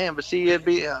 Oh man, but see,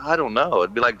 I don't know.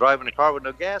 It'd be like driving a car with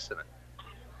no gas in it.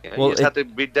 You Well, just have to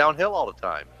be downhill all the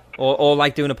time. Or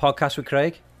like doing a podcast with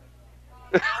Craig.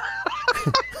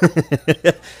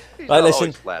 Right,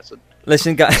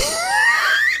 listen, guys.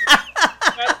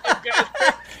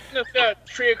 us at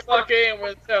 3 o'clock a.m.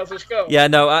 with us. Let's go. Yeah,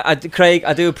 no, Craig,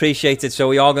 I do appreciate it. So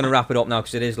we are going to wrap it up now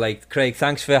because it is late. Craig,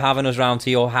 thanks for having us round to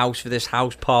your house for this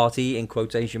house party in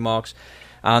quotation marks.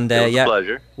 And it was a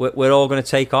pleasure. We're all going to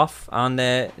take off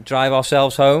and drive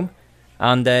ourselves home.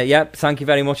 And thank you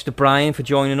very much to Brian for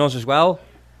joining us as well.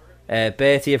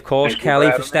 Bertie, of course,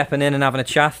 Kelly for stepping in and having a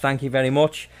chat. Thank you very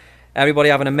much. Everybody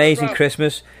have an amazing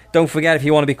Christmas. Don't forget, if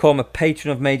you want to become a patron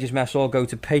of Majors Mess Hall, go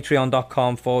to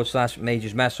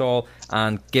patreon.com/Majors Mess Hall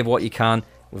and give what you can.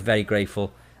 We're very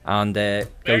grateful. And go to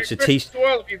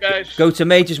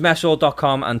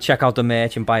majorsmesshall.com and check out the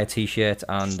merch and buy a t-shirt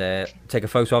and take a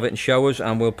photo of it and show us,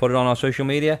 and we'll put it on our social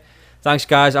media. Thanks,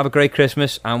 guys. Have a great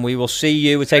Christmas, and we will see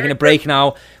you. We're taking a break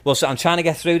now. I'm trying to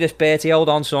get through this, Bertie. Hold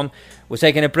on, son. We're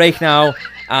taking a break now,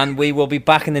 and we will be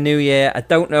back in the new year. I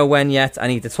don't know when yet. I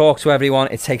need to talk to everyone.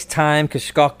 It takes time because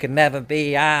Scott can never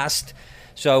be asked.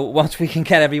 So once we can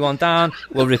get everyone down,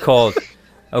 we'll record.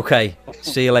 Okay.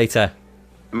 See you later.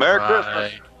 Merry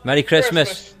Christmas. Merry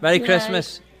Christmas. Merry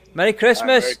Christmas. Merry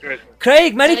Christmas.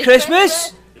 Craig, Merry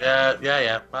Christmas.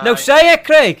 Yeah. Bye. No, say it,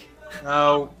 Craig.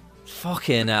 No.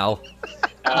 Fucking hell.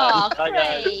 Oh,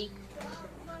 Craig.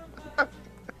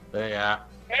 There you are.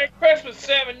 Merry Christmas,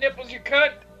 Sam, nipples you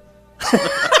cut.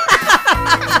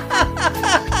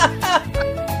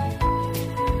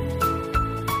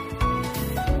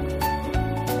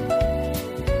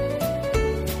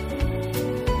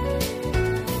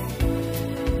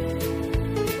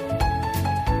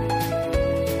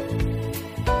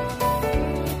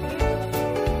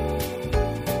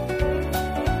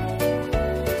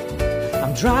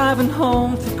 Driving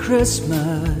home for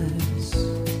Christmas.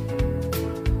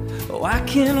 Oh, I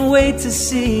can't wait to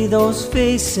see those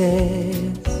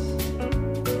faces.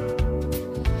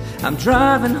 I'm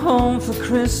driving home for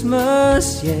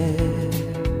Christmas, yeah.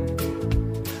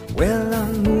 Well,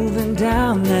 I'm moving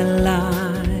down that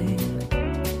line,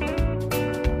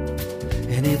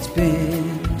 and it's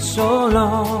been so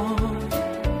long,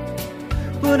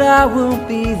 but I will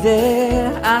be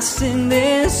there. I sing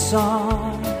this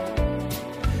song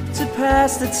to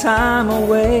pass the time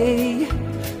away,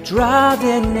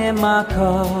 driving in my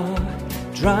car,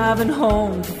 driving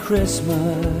home for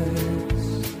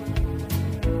Christmas.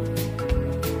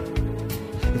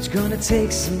 It's gonna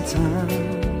take some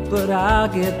time, but I'll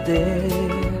get there.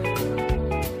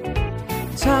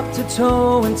 Top to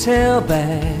toe and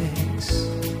tailbags.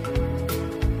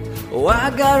 Oh, I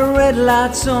got red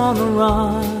lights on the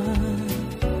run,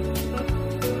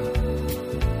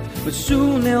 but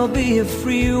soon there'll be a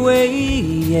freeway,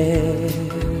 yeah.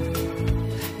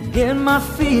 Get my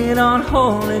feet on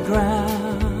holy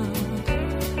ground.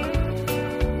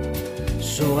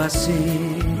 So I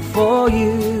sing for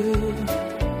you,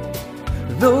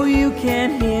 though you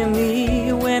can't hear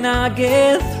me when I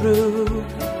get through,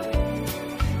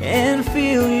 and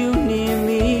feel you near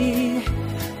me,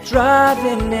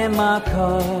 driving in my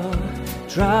car,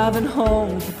 driving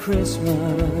home for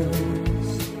Christmas.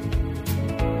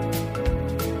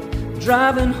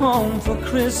 Driving home for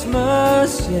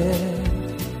Christmas, yeah,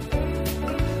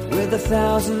 with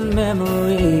 1,000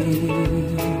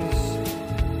 memories.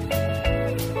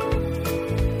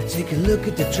 I take a look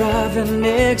at the driver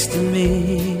next to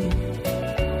me.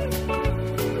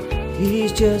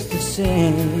 He's just the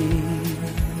same,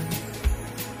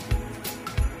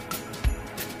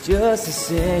 just the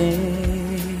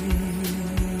same.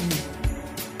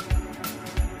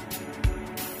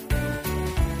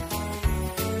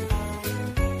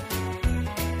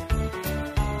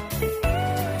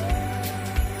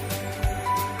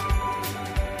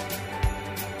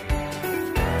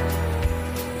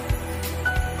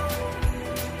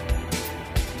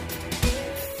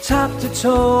 Top to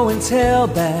toe and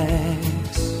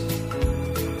tailbags.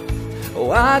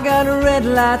 Oh, I got red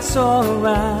lights all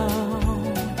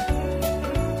around.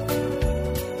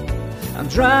 I'm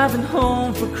driving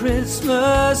home for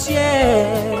Christmas,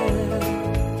 yeah.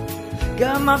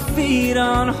 Got my feet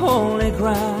on holy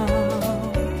ground.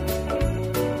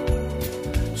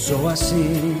 So I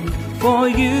sing for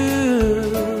you,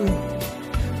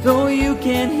 though you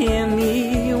can't hear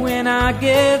me when I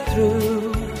get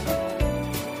through,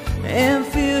 and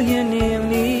feel you near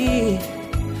me,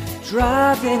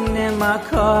 driving in my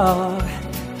car,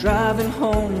 driving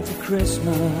home for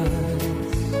Christmas.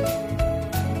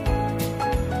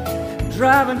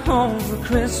 Driving home for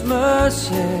Christmas,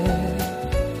 yeah,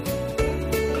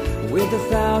 with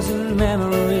 1,000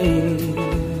 memories.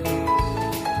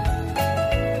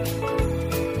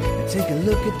 Take a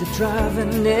look at the driver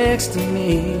next to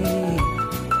me.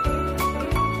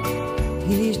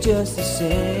 He's just the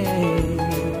same.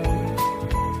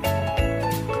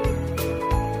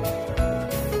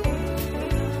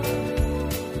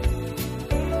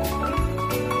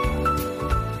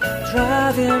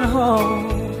 driving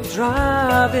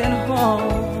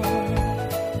home,